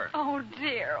you were. Oh,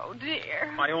 dear, oh,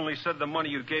 dear. I only said the money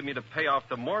you gave me to pay off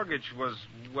the mortgage was,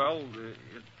 well,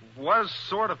 it was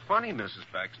sort of funny, Mrs.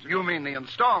 Baxter. You mean the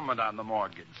installment on the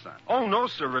mortgage, son? Oh, no,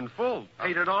 sir, in full.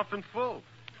 Paid it off in full.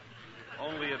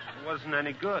 Only it wasn't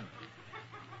any good.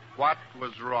 What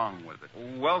was wrong with it?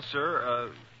 Well, sir,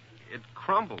 it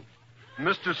crumbled.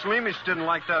 Mr. Sleemish didn't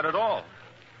like that at all.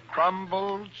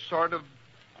 Crumbled, sort of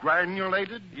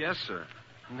granulated? Yes, sir.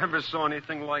 Never saw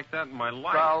anything like that in my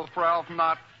life. Ralph,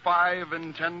 not $5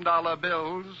 and $10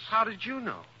 bills. How did you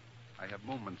know? I have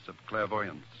moments of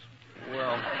clairvoyance.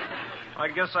 Well, I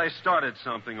guess I started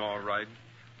something all right.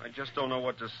 I just don't know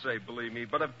what to say, believe me.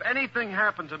 But if anything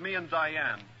happened to me and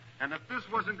Diane, and if this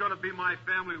wasn't going to be my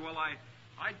family, well, I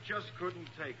just couldn't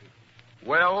take it.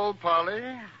 Well, Polly,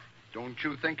 don't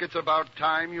you think it's about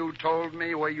time you told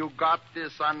me where you got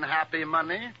this unhappy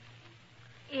money?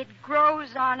 It grows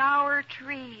on our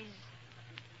trees.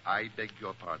 I beg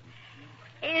your pardon.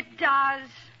 It does.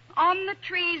 On the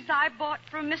trees I bought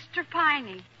from Mr.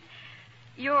 Piney.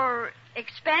 Your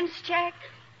expense check,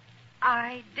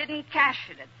 I didn't cash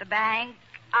it at the bank.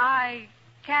 I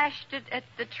cashed it at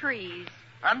the trees.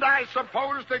 And I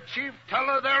suppose the chief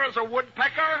teller there is a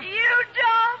woodpecker? You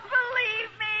don't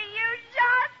believe me. You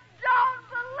just don't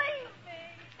believe me.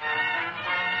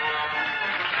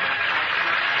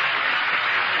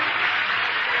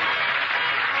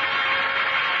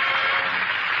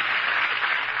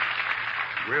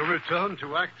 We'll return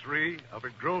to Act 3 of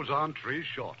It Grows on Trees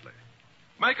shortly.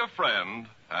 Make a friend,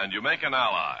 and you make an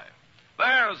ally.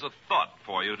 There's a thought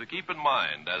for you to keep in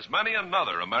mind, as many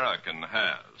another American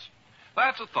has.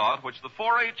 That's a thought which the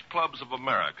 4-H clubs of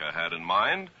America had in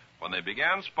mind when they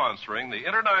began sponsoring the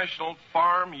International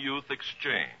Farm Youth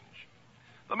Exchange.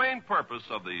 The main purpose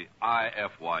of the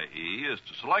IFYE is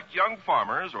to select young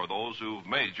farmers or those who've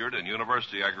majored in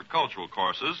university agricultural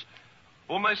courses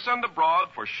whom they send abroad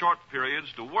for short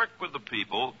periods to work with the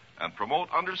people and promote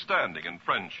understanding and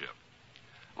friendship.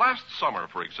 Last summer,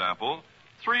 for example,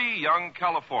 3 young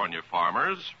California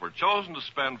farmers were chosen to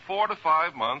spend 4 to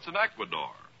 5 months in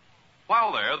Ecuador.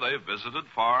 While there, they visited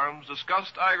farms,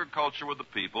 discussed agriculture with the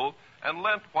people, and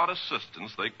lent what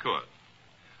assistance they could.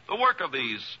 The work of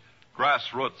these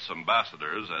grassroots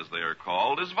ambassadors, as they are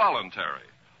called, is voluntary,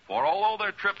 for although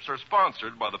their trips are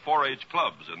sponsored by the 4-H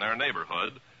clubs in their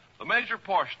neighborhood, the major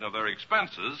portion of their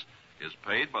expenses is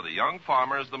paid by the young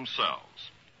farmers themselves.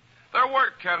 Their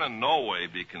work can in no way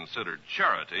be considered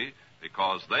charity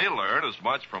because they learn as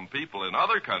much from people in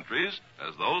other countries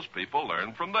as those people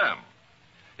learn from them.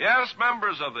 Yes,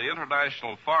 members of the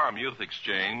International Farm Youth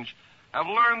Exchange have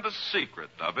learned the secret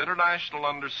of international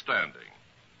understanding,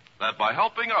 that by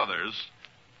helping others,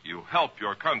 you help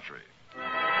your country.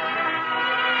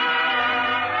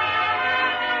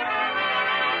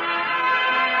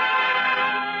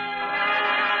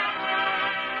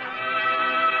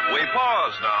 We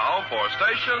pause now for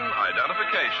station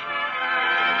identification.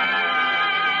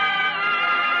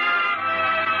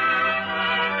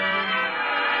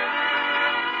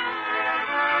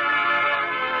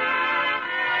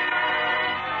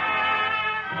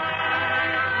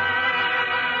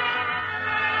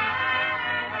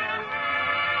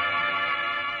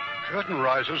 Curtain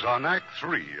rises on Act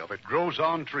 3 of It Grows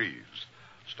on Trees,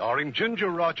 starring Ginger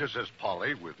Rogers as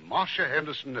Polly with Marcia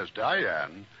Henderson as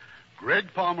Diane,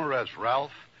 Greg Palmer as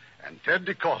Ralph, and Ted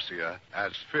DeCorsia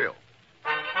as Phil.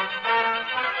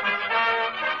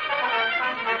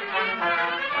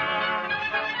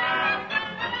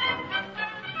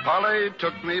 Polly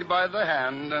took me by the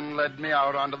hand and led me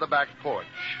out onto the back porch.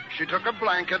 She took a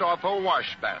blanket off her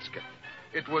wash basket.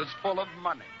 It was full of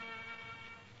money.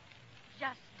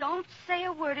 Just don't say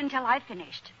a word until I've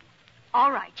finished.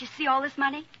 All right, you see all this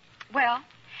money? Well,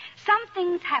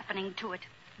 something's happening to it.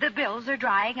 The bills are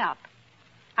drying up.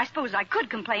 I suppose I could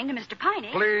complain to Mr. Piney.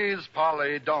 Please,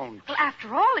 Polly, don't. Well,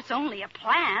 after all, it's only a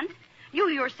plant. You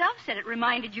yourself said it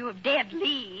reminded you of dead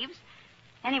leaves.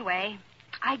 Anyway,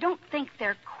 I don't think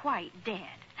they're quite dead.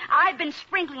 I've been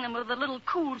sprinkling them with a little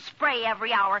cool spray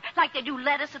every hour, like they do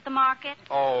lettuce at the market.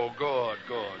 Oh, good,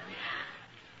 good.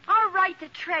 I'll write the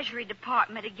Treasury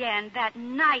Department again, that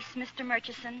nice Mr.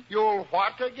 Murchison. You'll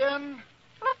what again?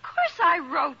 Well, of course I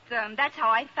wrote them. That's how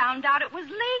I found out it was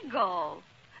legal.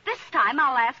 This time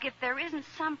I'll ask if there isn't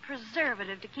some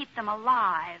preservative to keep them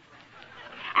alive.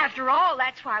 After all,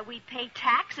 that's why we pay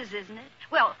taxes, isn't it?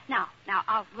 Well, now,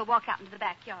 we'll walk out into the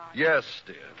backyard. Yes,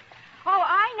 dear. Oh,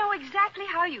 I know exactly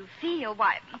how you feel.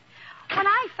 Why, When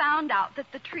I found out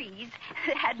that the trees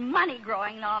had money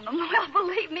growing on them, well,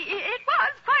 believe me, it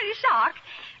was quite a shock.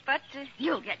 But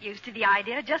you'll get used to the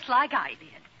idea just like I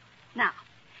did. Now,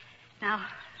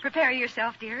 prepare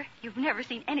yourself, dear. You've never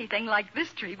seen anything like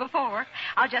this tree before.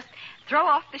 I'll just throw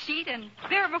off the sheet, and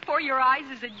there before your eyes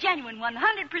is a genuine 100%.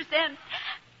 Phil!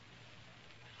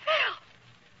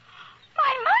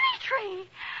 My money tree!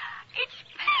 It's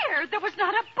bare. There was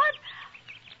not a bud,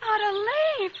 not a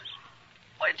leaf.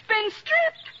 Oh, it's been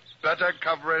stripped. Better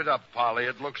cover it up, Polly.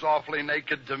 It looks awfully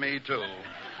naked to me, too.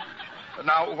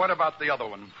 Now, what about the other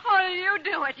one? Oh, you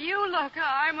do it. You look.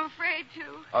 I'm afraid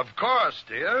to. Of course,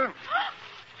 dear.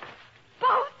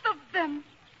 Both of them.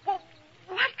 Well,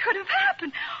 what could have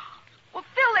happened? Well,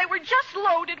 Phil, they were just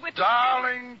loaded with...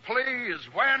 Darling, please,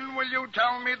 when will you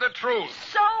tell me the truth?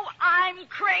 So I'm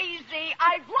crazy.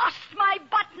 I've lost my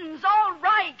buttons. All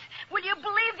right. Will you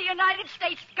believe the United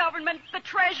States government, the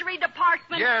Treasury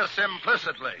Department? Yes,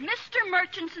 implicitly. Mr.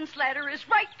 Murchison's letter is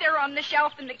right there on the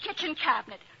shelf in the kitchen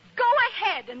cabinet. Go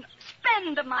ahead and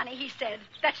spend the money, he said.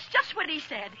 That's just what he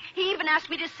said. He even asked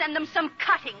me to send them some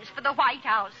cuttings for the White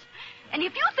House. And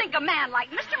if you think a man like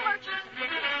Mr. Murchison...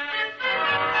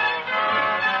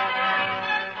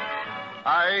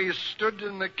 I stood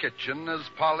in the kitchen as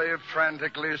Polly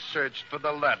frantically searched for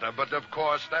the letter, but of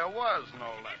course there was no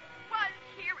letter.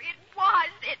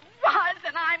 It was,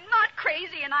 and I'm not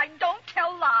crazy, and I don't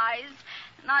tell lies.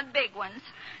 Not big ones.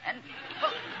 And,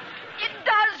 well, it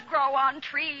does grow on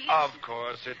trees. Of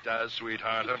course it does,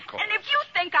 sweetheart, of course. And if you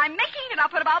think I'm making it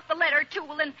up about the letter, too,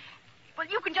 well, then... Well,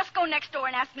 you can just go next door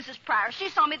and ask Mrs. Pryor. She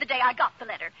saw me the day I got the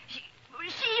letter. She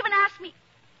even asked me...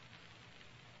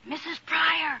 Mrs.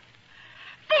 Pryor.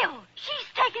 Phil, she's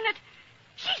taken it.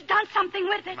 She's done something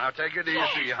with it. Now, take it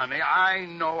easy, honey. I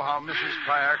know how Mrs.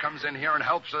 Pryor comes in here and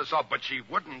helps us up, but she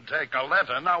wouldn't take a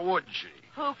letter, now would she?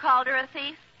 Who called her a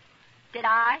thief? Did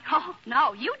I? Oh,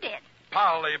 no, you did.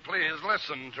 Polly, please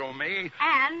listen to me.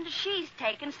 And she's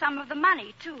taken some of the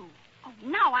money, too. Oh,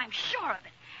 now I'm sure of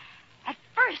it. At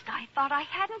first, I thought I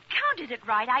hadn't counted it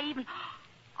right. I even...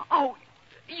 Oh,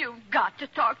 you've got to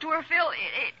talk to her, Phil.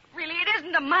 It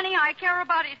isn't the money I care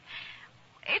about.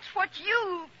 It's what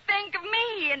you think of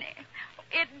me, and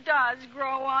it does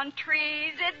grow on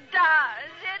trees. It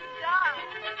does.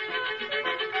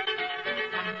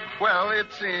 Well,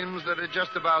 it seems that at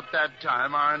just about that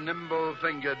time, our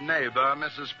nimble-fingered neighbor,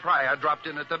 Mrs. Pryor, dropped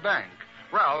in at the bank.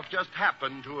 Ralph just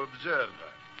happened to observe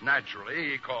her.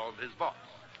 Naturally, he called his boss.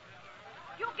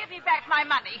 You give me back my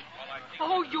money.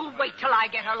 Oh, you wait till I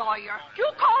get a lawyer.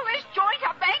 You call this joint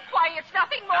a bank? Why, it's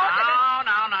nothing more than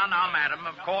a... No, madam.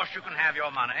 Of course you can have your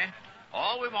money.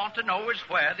 All we want to know is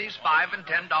where these $5 and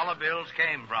 $10 bills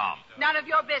came from. None of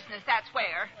your business, that's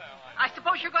where. I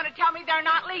suppose you're going to tell me they're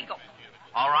not legal.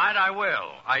 All right, I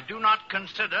will. I do not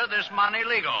consider this money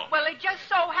legal. Well, it just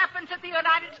so happens that the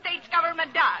United States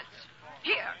government does.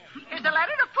 Here's a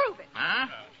letter to prove it. Huh?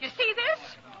 You see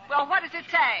this? Well, what does it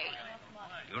say?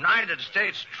 United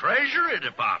States Treasury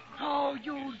Department. Oh,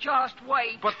 you just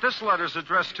wait. But this letter's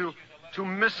addressed to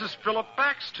Mrs. Philip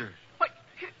Baxter. Wait,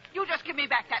 you just give me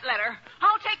back that letter.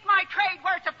 I'll take my trade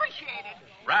where it's appreciated.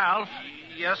 Ralph?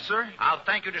 Yes, sir? I'll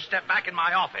thank you to step back in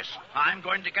my office. I'm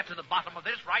going to get to the bottom of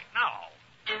this right now.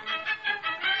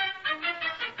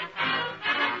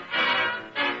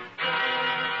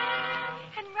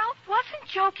 And Ralph wasn't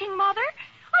joking, Mother.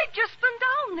 I've just been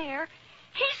down there.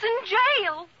 He's in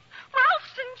jail.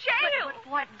 Ralph's in jail. But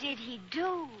what did he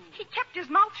do? He kept his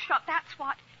mouth shut, that's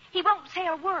what. He won't say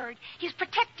a word. He's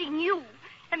protecting you.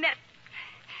 And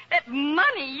that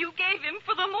money you gave him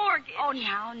for the mortgage. Oh,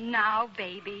 now,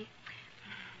 baby.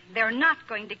 They're not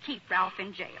going to keep Ralph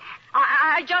in jail.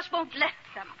 I just won't let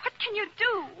them. What can you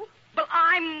do? Well,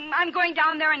 I'm going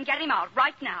down there and get him out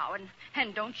right now.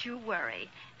 And don't you worry.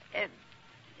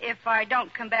 If I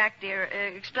don't come back, dear,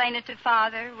 explain it to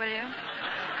Father, will you?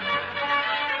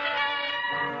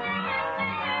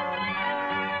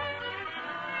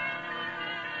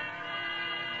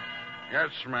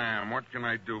 Yes, ma'am. What can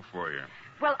I do for you?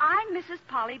 Well, I'm Mrs.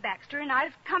 Polly Baxter, and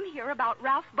I've come here about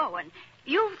Ralph Bowen.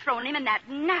 You've thrown him in that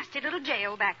nasty little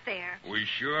jail back there. We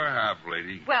sure have,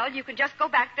 lady. Well, you can just go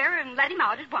back there and let him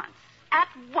out at once. At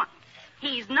once.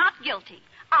 He's not guilty.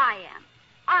 I am.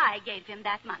 I gave him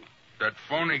that money. That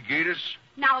phony Gatus?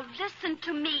 Now, listen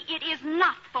to me. It is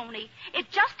not phony. It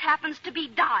just happens to be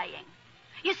dying.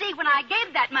 You see, when I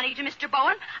gave that money to Mr.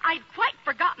 Bowen, I'd quite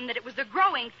forgotten that it was a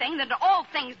growing thing, that all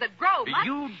things that grow must...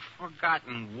 You'd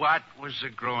forgotten what was a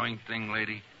growing thing,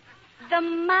 lady? The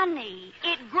money.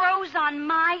 It grows on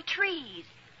my trees.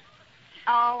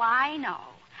 Oh, I know.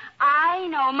 I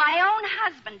know. My own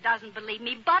husband doesn't believe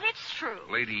me, but it's true.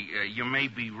 Lady, you may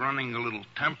be running a little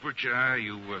temperature.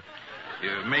 You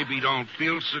maybe don't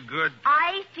feel so good.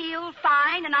 I feel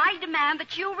fine, and I demand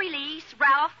that you release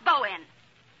Ralph Bowen.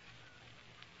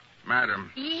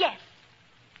 Madam. Yes.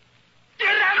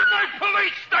 Get out of my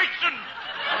police station!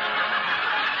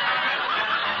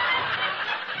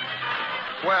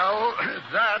 Well,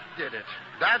 that did it.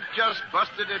 That just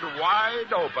busted it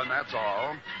wide open, that's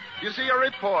all. You see, a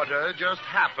reporter just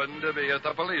happened to be at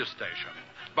the police station.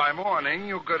 By morning,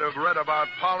 you could have read about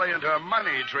Polly and her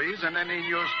money trees in any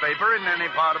newspaper in any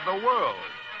part of the world.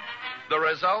 The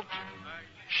result?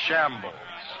 Shambles.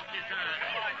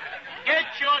 Get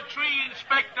your tree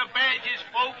inspector badges,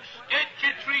 folks. Get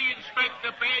your tree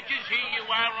inspector badges. Here you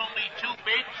are, only 2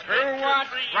 bits. Who wants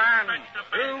one?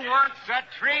 Who wants a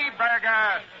tree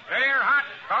burger? They're hot,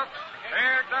 folks.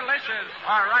 They're delicious.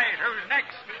 All right, who's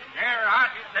next? They're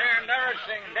hot, they're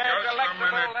nourishing, they're Just delectable.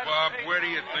 a minute, Bob. Where do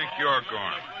you think you're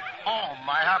going? Home.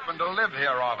 I happen to live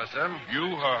here, officer.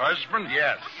 You, her husband?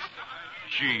 Yes.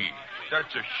 Gee, that's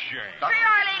a shame. Here you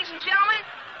are, ladies and gentlemen.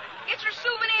 Get your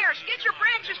souvenirs. Get your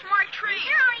branches from our tree.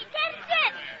 Here, only 10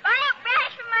 cents. Buy a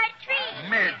branch from our tree.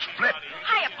 Midge, flip.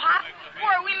 Hiya, Pop.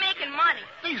 Where are we making money?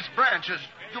 These branches,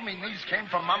 you mean these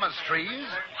came from Mama's trees?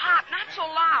 Pop, not so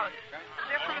loud.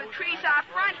 They're from the trees out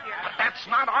front here. But that's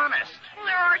not honest. Well,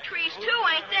 there are trees, too,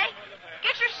 ain't they?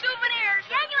 Get your souvenirs.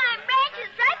 Genuine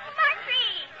branches right from our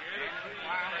tree.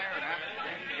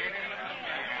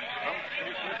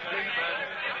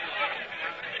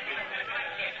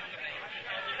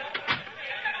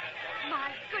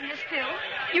 My goodness, Phil.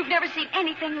 You've never seen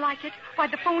anything like it. Why,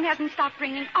 the phone hasn't stopped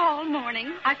ringing all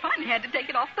morning. I finally had to take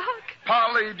it off the hook.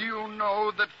 Polly, do you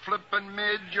know that Flip and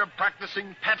Midge are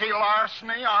practicing petty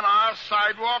larceny on our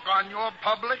sidewalk, on your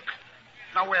public?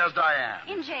 Now, where's Diane?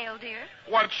 In jail, dear.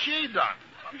 What's she done?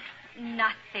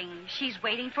 Nothing. She's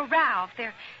waiting for Ralph.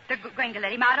 They're going to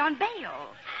let him out on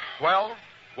bail. Well,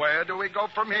 where do we go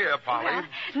from here, Polly? Well,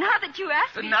 now that you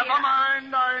ask me, Never dear,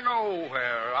 mind, I know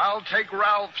where. I'll take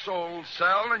Ralph's old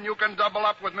cell, and you can double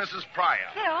up with Mrs.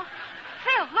 Pryor.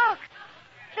 Phil, look.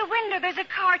 The window, there's a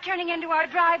car turning into our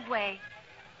driveway.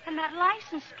 And that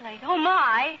license plate. Oh,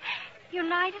 my.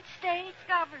 United States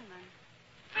government.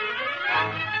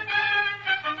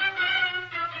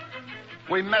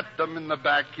 We met them in the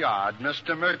backyard.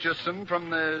 Mr. Murchison from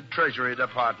the Treasury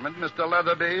Department, Mr.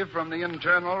 Leatherby from the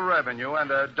Internal Revenue, and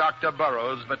Dr.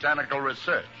 Burroughs, Botanical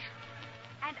Research.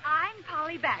 And I'm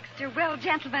Polly Baxter. Well,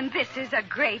 gentlemen, this is a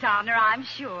great honor, I'm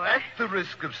sure. At the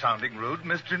risk of sounding rude,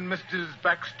 Mr. and Mrs.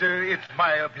 Baxter, it's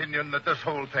my opinion that this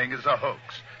whole thing is a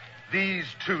hoax. These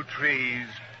 2 trees,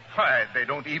 why, they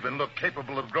don't even look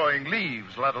capable of growing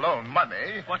leaves, let alone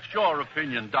money. What's your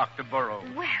opinion, Dr. Burroughs?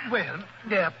 Well,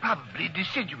 they're probably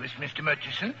deciduous, Mr.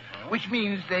 Murchison, which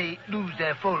means they lose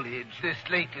their foliage this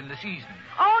late in the season.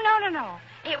 Oh, no.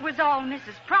 It was all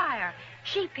Mrs. Pryor.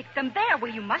 She picked them there.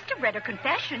 Well, you must have read her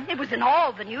confession. It was in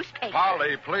all the newspapers.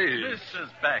 Polly, please. Mrs.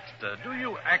 Baxter, do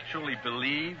you actually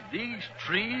believe these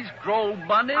trees grow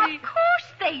money? Of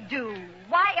course they do.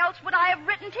 Why else would I have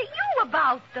written to you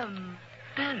about them?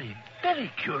 Very,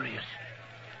 very curious.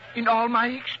 In all my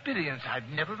experience, I've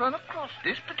never run across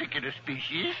this particular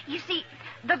species. You see,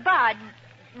 the buds,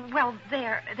 well,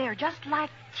 they're just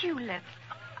like tulips.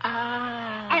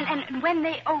 Ah. And when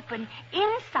they open,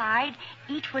 inside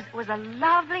each was a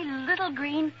lovely little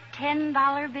green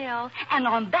 $10 bill. And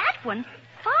on that one,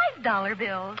 $5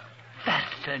 bills.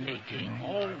 Fascinating.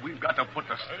 Oh, we've got to put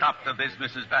a stop to this,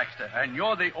 Mrs. Baxter, and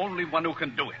you're the only one who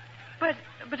can do it.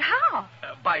 But how?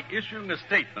 By issuing a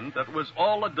statement that was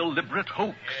all a deliberate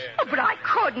hoax. Oh, but I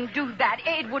couldn't do that.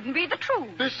 It wouldn't be the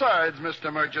truth. Besides,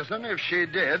 Mr. Murchison, if she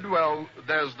did, well,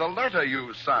 there's the letter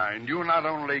you signed. You not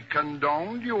only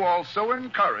condoned, you also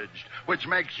encouraged, which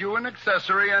makes you an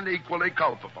accessory and equally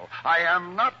culpable. I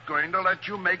am not going to let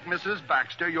you make Mrs.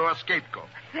 Baxter your scapegoat.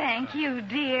 Thank you,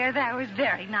 dear. That was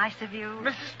very nice of you.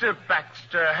 Mr.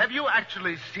 Baxter, have you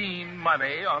actually seen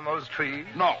money on those trees?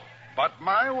 No. But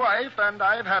my wife, and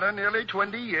I've had her nearly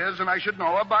 20 years, and I should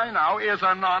know her by now, is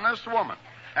an honest woman.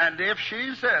 And if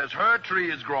she says her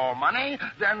trees grow money,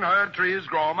 then her trees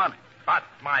grow money. But,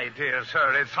 my dear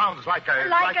sir, it sounds like a...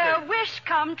 Like a wish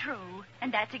come true.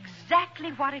 And that's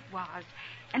exactly what it was.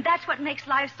 And that's what makes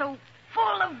life so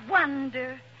full of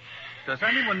wonder. Does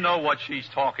anyone know what she's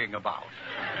talking about?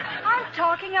 I'm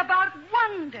talking about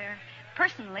wonder.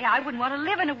 Personally, I wouldn't want to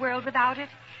live in a world without it.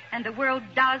 And the world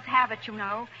does have it, you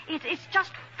know. It's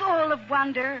just full of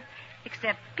wonder.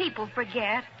 Except people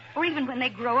forget. Or even when they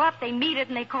grow up, they meet it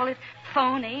and they call it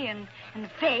phony and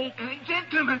fake.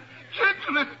 Gentlemen,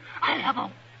 I have a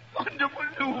Wonderful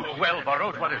news. Well,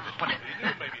 Burroughs, what is it?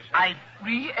 I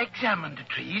re-examined the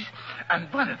trees,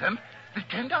 and one of them, the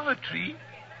 $10 tree,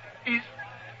 is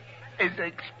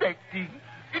expecting.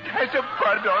 It has a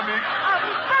bud on it.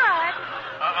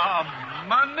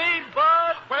 Money,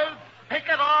 bud? Well, pick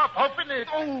it off. Open it.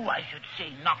 Oh, I should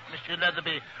say not, Mr.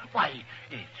 Leatherby. Why,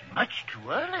 it's much too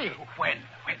early. When?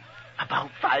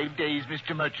 About 5 days,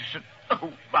 Mr. Murchison.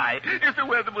 Oh, my. If the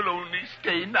weather will only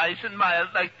stay nice and mild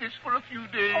like this for a few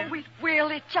days. Oh, it will.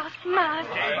 It just must.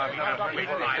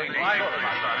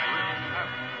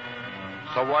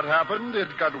 So what happened?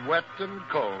 It got wet and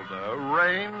colder,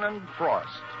 rain and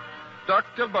frost.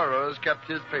 Dr. Burroughs kept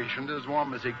his patient as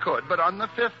warm as he could, but on the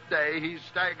 5th day, he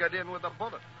staggered in with a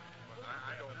bullet.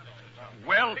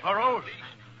 Well, Burroughs?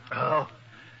 Oh,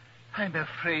 I'm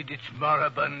afraid it's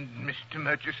moribund, Mr.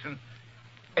 Murchison.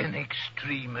 An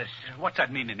extremis. What's that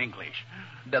mean in English?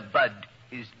 The bud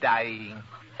is dying.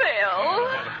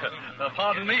 Phil?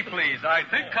 Pardon me, please. I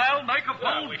think I'll make a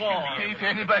phone call. If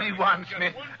anybody wants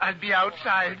me, I'll be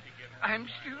outside. I'm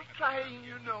still trying,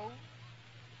 you know.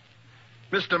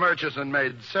 Mr. Murchison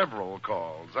made several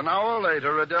calls. An hour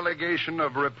later, a delegation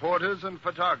of reporters and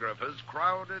photographers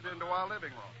crowded into our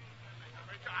living room.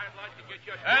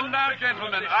 And now,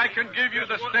 gentlemen, I can give you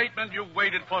the statement you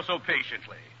waited for so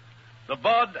patiently. The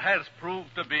bud has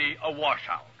proved to be a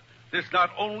washout. This not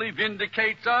only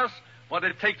vindicates us, but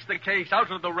it takes the case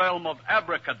out of the realm of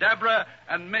abracadabra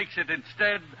and makes it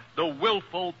instead the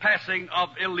willful passing of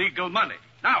illegal money.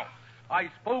 Now, I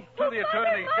spoke to the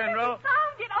Attorney General,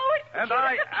 and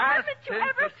I asked him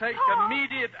to take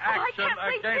immediate action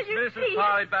against Mrs.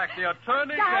 Hollyback. The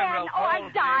Attorney General told me...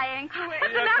 I'm dying.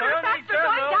 As a matter of fact, we're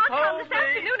going downtown this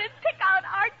afternoon and pick out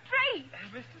our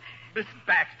trees. Miss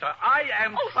Baxter, I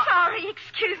am... Oh, sorry.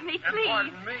 Excuse me, please.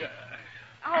 Pardon me.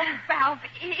 Oh, Ralph,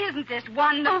 isn't this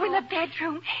wonderful? Oh, in the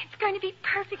bedroom. It's going to be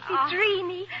perfectly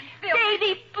dreamy.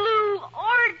 Baby blue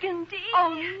organdy.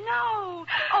 Oh, no.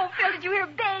 Oh, Phil, did you hear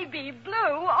baby blue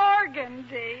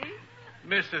organdy?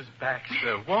 Mrs.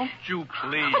 Baxter, won't you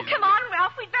please... Oh, come on,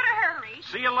 Ralph. We'd better hurry.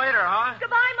 See you later, huh?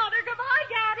 Goodbye, Mother. Goodbye,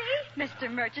 Daddy.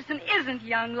 Mr. Murchison, isn't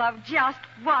young love just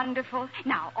wonderful?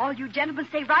 Now, all you gentlemen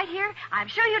stay right here. I'm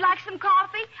sure you'd like some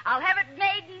coffee. I'll have it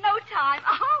made in no time.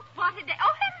 Oh, what a day.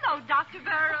 Oh, hello, Dr.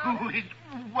 Burroughs. Oh, it's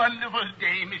a wonderful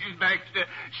day, Mrs. Baxter.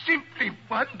 Simply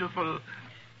wonderful.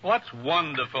 What's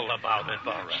wonderful about it,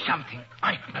 Burroughs? Something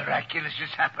quite miraculous has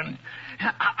happened.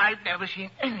 I've never seen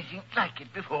anything like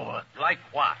it before. Like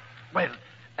what? Well,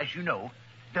 as you know,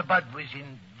 the bud was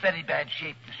in very bad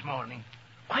shape this morning.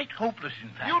 Quite hopeless, in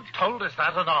fact. You told us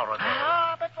that an hour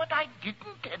ago. But what I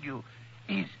didn't tell you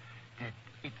is that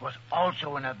it was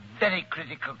also in a very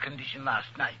critical condition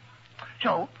last night.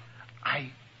 So,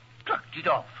 I plucked it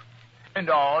off. And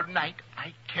all night,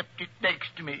 I kept it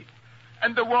next to me.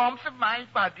 And the warmth of my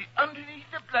body underneath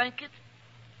the blanket,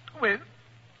 well,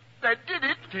 that did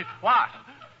it. Did what?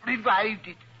 Revived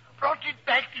it. Brought it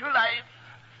back to life.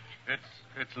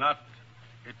 It's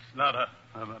not a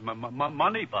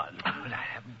money bud. Well, I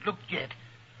haven't looked yet,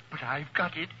 but I've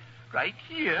got it right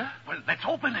here. Well, let's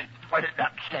open it. Well, now,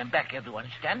 stand back, everyone.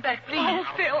 Stand back, please. Oh,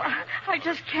 Phil, I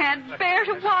just can't bear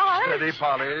to watch. Steady,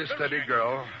 Polly. Steady,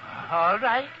 girl. All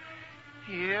right.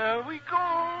 Here we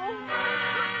go.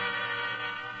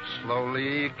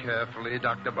 Slowly, carefully,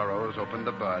 Dr. Burroughs opened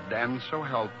the bud, and so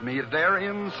help me, there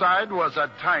inside was a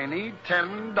tiny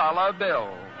 $10 bill.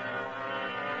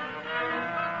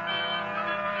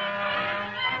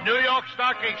 New York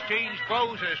Stock Exchange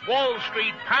closes. Wall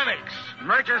Street panics.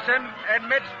 Murchison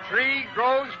admits tree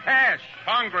grows cash.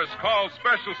 Congress calls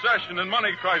special session in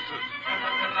money crisis.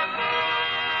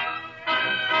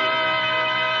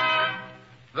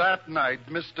 That night,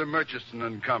 Mr. Murchison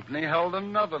and Company held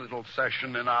another little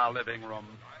session in our living room.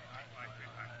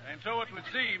 And so it would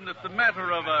seem that the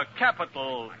matter of a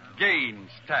capital gains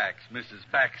tax, Mrs.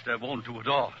 Baxter, won't do at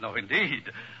all. No,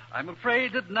 indeed. I'm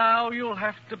afraid that now you'll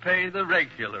have to pay the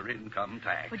regular income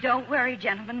tax. Well, don't worry,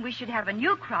 gentlemen. We should have a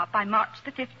new crop by March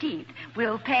the 15th.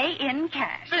 We'll pay in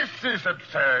cash. This is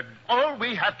absurd. All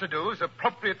we have to do is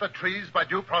appropriate the trees by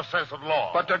due process of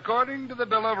law. But according to the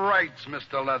Bill of Rights,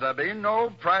 Mr. Leatherby,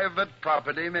 no private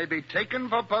property may be taken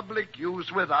for public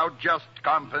use without just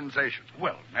compensation.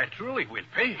 Well, naturally, we'll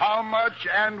pay. How much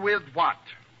and with what?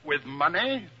 With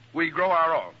money? We grow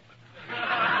our own.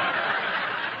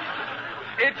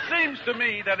 It seems to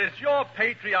me that it's your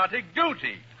patriotic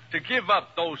duty to give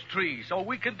up those trees so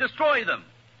we can destroy them.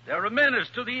 They're a menace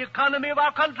to the economy of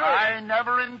our country. I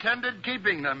never intended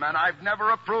keeping them, and I've never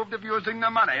approved of using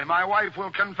the money. My wife will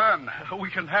confirm that.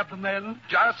 We can have them then?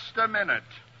 Just a minute.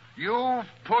 You've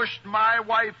pushed my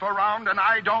wife around, and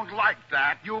I don't like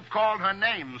that. You've called her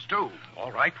names, too.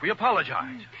 All right, we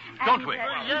apologize. Don't we?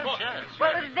 Yes.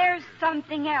 Well, there's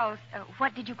something else.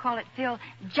 What did you call it, Phil?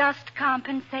 Just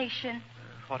compensation.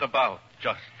 What about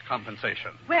just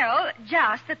compensation? Well,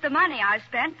 just that the money I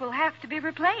spent will have to be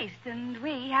replaced, and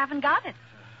we haven't got it.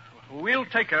 We'll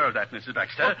take care of that, Mrs.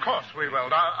 Baxter. Of course we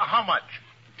will. How much?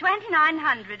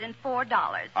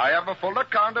 $2,904. I have a full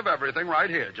account of everything right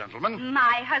here, gentlemen.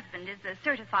 My husband is a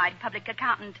certified public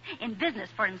accountant in business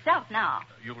for himself now.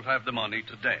 You'll have the money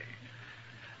today.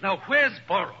 Now, where's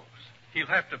Burroughs? He'll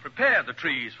have to prepare the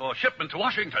trees for shipment to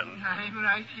Washington. I'm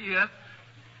right here.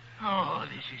 Oh,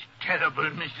 this is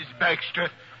terrible, Mrs. Baxter.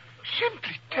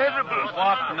 Simply terrible.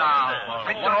 What now?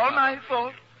 It's all my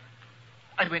fault.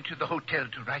 I went to the hotel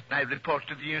to write my report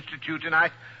to the Institute, and I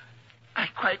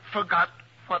quite forgot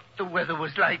what the weather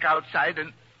was like outside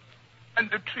and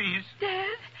the trees.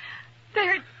 Dead?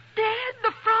 They're dead?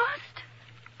 The frost?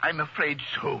 I'm afraid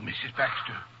so, Mrs.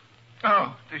 Baxter.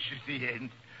 Oh, this is the end.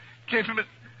 Gentlemen,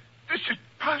 this is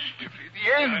positively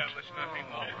the end.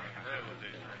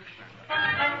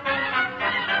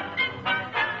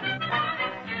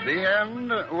 The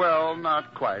end? Well,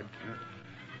 not quite.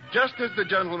 Just as the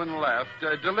gentleman left,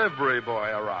 a delivery boy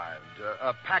arrived.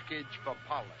 A package for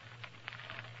Polly.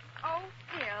 Oh,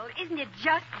 Phil, isn't it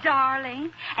just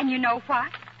darling? And you know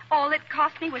what? All it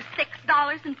cost me was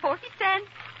 $6.40.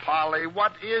 Polly,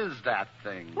 what is that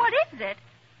thing? What is it?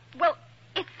 Well,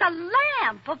 it's a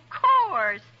lamp, of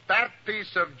course. That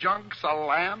piece of junk's a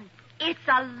lamp? It's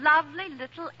a lovely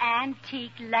little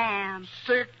antique lamp.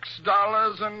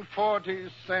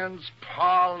 $6.40,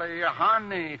 Polly,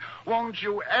 honey. Won't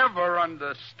you ever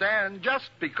understand?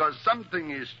 Just because something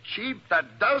is cheap,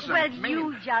 that doesn't mean...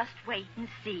 you just wait and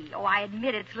see. Oh, I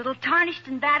admit it's a little tarnished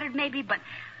and battered maybe, but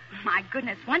my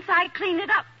goodness, once I clean it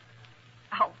up...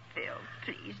 Oh, Phil,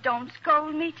 please don't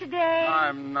scold me today.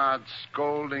 I'm not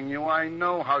scolding you. I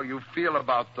know how you feel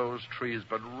about those trees,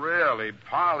 but really,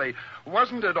 Polly,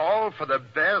 wasn't it all for the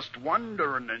best?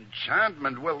 Wonder and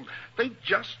enchantment. Well, they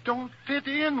just don't fit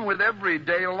in with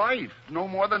everyday life. No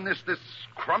more than this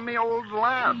crummy old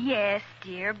lamp. Yes,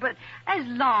 dear, but as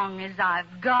long as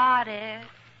I've got it.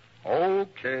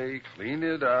 Okay, clean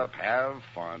it up. Have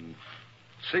fun.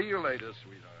 See you later,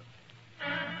 sweetheart.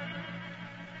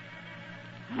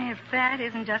 If that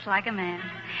isn't just like a man.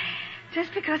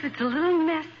 Just because it's a little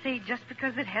messy, just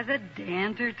because it has a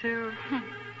dent or two.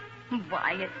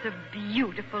 Why, it's a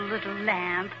beautiful little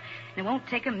lamp. And it won't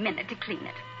take a minute to clean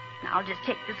it. Now, I'll just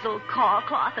take this little caul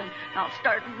cloth and I'll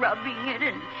start rubbing it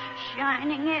and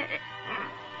shining it.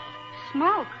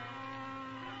 Smoke.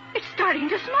 It's starting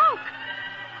to smoke.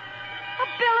 A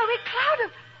billowy cloud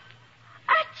of...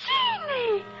 a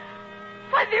genie!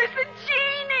 Why, there's a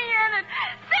genie in it.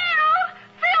 Phil!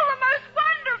 Phil, the most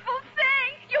wonderful thing!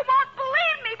 You won't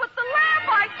believe me, but the lamp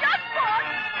I just bought...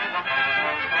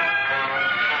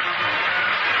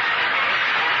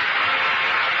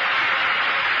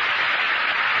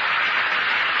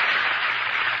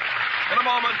 In a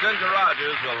moment, Ginger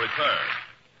Rogers will return.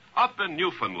 Up in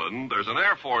Newfoundland, there's an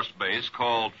Air Force base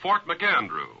called Fort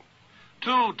McAndrew.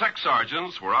 2 tech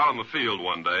sergeants were out in the field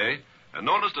one day and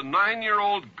noticed a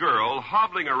 9-year-old girl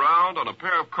hobbling around on a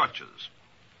pair of crutches.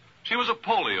 She was a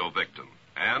polio victim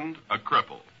and a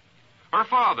cripple. Her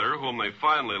father, whom they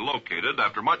finally located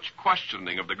after much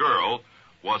questioning of the girl,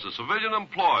 was a civilian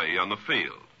employee on the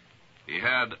field. He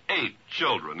had 8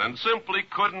 children and simply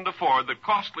couldn't afford the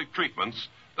costly treatments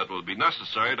that would be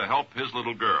necessary to help his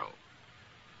little girl.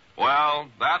 Well,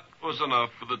 that was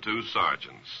enough for the 2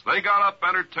 sergeants. They got up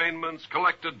entertainments,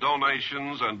 collected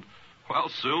donations, and, well,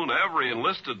 soon every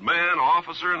enlisted man,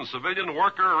 officer, and civilian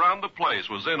worker around the place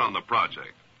was in on the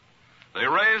project. They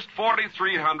raised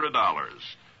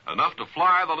 $4,300, enough to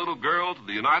fly the little girl to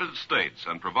the United States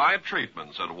and provide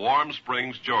treatments at Warm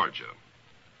Springs, Georgia.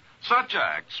 Such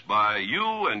acts by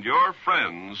you and your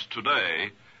friends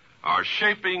today are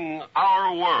shaping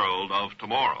our world of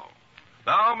tomorrow.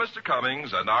 Now, Mr.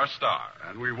 Cummings and our star.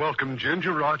 And we welcome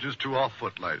Ginger Rogers to our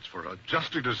footlights for a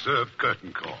justly deserved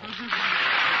curtain call.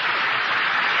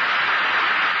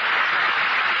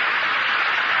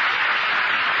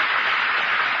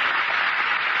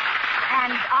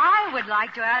 And I would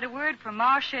like to add a word for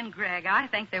Marcia and Greg. I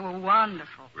think they were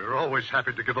wonderful. We're always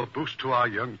happy to give a boost to our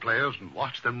young players and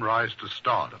watch them rise to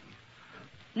stardom.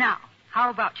 Now, how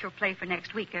about your play for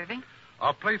next week, Irving?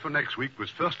 Our play for next week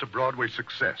was first a Broadway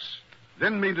success,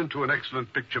 then made into an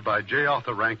excellent picture by J.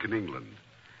 Arthur Rank in England,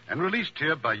 and released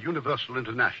here by Universal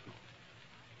International.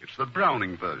 It's the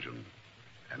Browning version.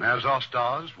 And as our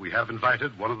stars, we have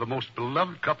invited one of the most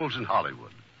beloved couples in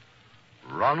Hollywood,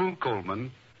 Ronald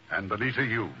Colman and Benita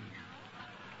Hume.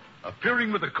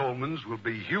 Appearing with the Colemans will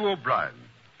be Hugh O'Brien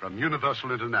from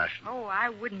Universal International. Oh, I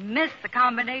wouldn't miss the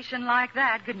combination like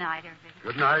that. Good night, everybody.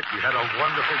 Good night. You had a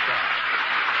wonderful time.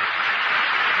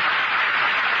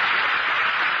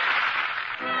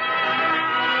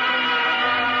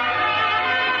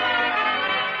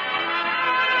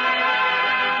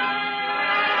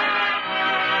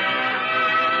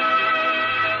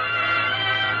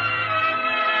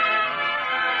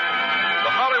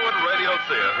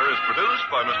 Theater is produced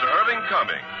by Mr. Irving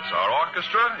Cummings. Our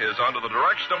orchestra is under the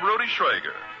direction of Rudy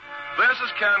Schrager. This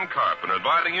is Ken Carpenter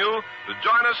inviting you to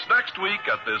join us next week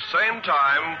at this same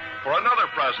time for another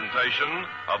presentation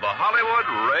of the Hollywood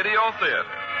Radio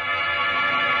Theater.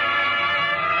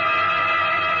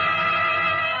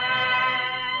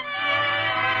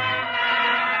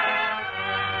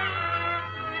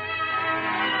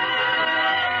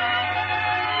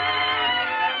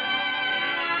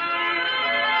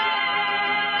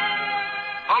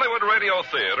 Radio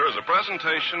Theater is a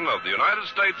presentation of the United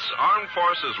States Armed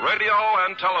Forces Radio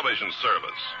and Television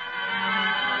Service.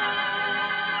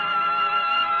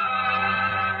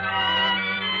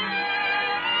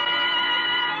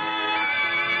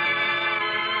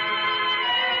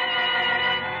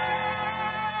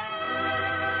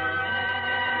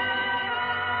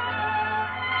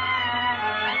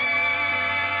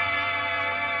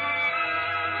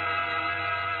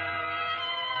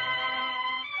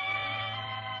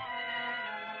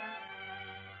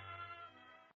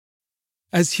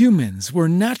 As humans, we're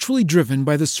naturally driven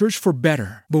by the search for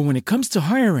better. But when it comes to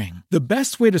hiring, the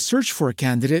best way to search for a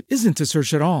candidate isn't to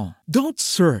search at all. Don't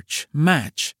search,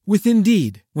 match with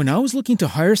Indeed. When I was looking to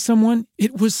hire someone,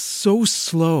 it was so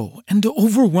slow and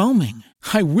overwhelming.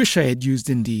 I wish I had used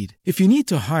Indeed. If you need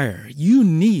to hire, you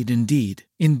need Indeed.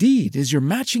 Indeed is your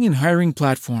matching and hiring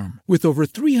platform with over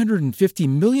 350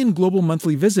 million global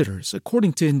monthly visitors,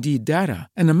 according to Indeed data,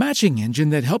 and a matching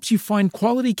engine that helps you find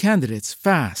quality candidates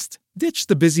fast. Ditch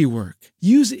the busy work.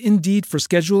 Use Indeed for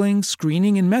scheduling,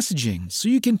 screening, and messaging so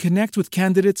you can connect with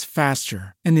candidates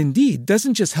faster. And Indeed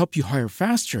doesn't just help you hire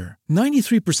faster.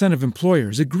 93% of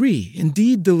employers agree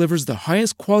Indeed delivers the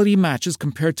highest quality matches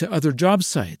compared to other job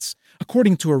sites,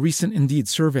 according to a recent Indeed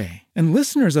survey. And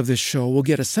listeners of this show will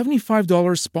get a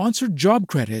 $75 sponsored job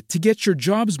credit to get your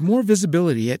jobs more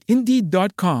visibility at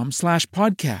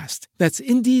Indeed.com/podcast. That's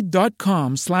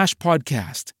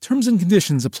Indeed.com/podcast. Terms and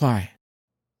conditions apply.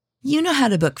 You know how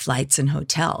to book flights and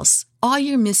hotels. All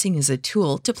you're missing is a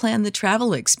tool to plan the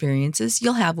travel experiences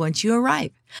you'll have once you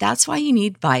arrive. That's why you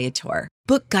need Viator.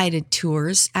 Book guided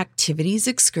tours, activities,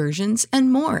 excursions,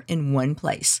 and more in one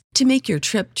place to make your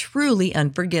trip truly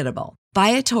unforgettable.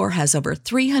 Viator has over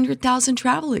 300,000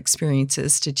 travel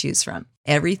experiences to choose from.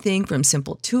 Everything from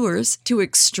simple tours to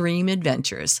extreme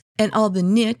adventures and all the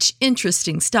niche,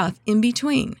 interesting stuff in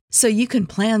between. So you can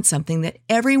plan something that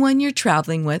everyone you're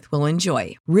traveling with will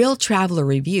enjoy. Real traveler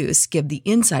reviews give the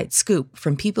inside scoop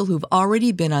from people who've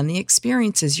already been on the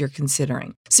experiences you're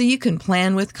considering. So you can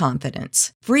plan with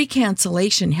confidence. Free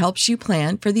cancellation helps you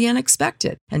plan for the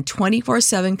unexpected. And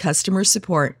 24/7 customer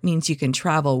support means you can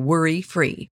travel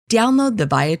worry-free. Download the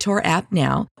Viator app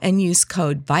now and use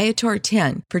code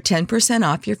Viator10 for 10%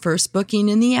 off your first booking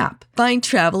in the app. Find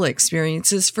travel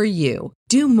experiences for you.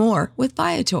 Do more with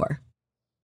Viator.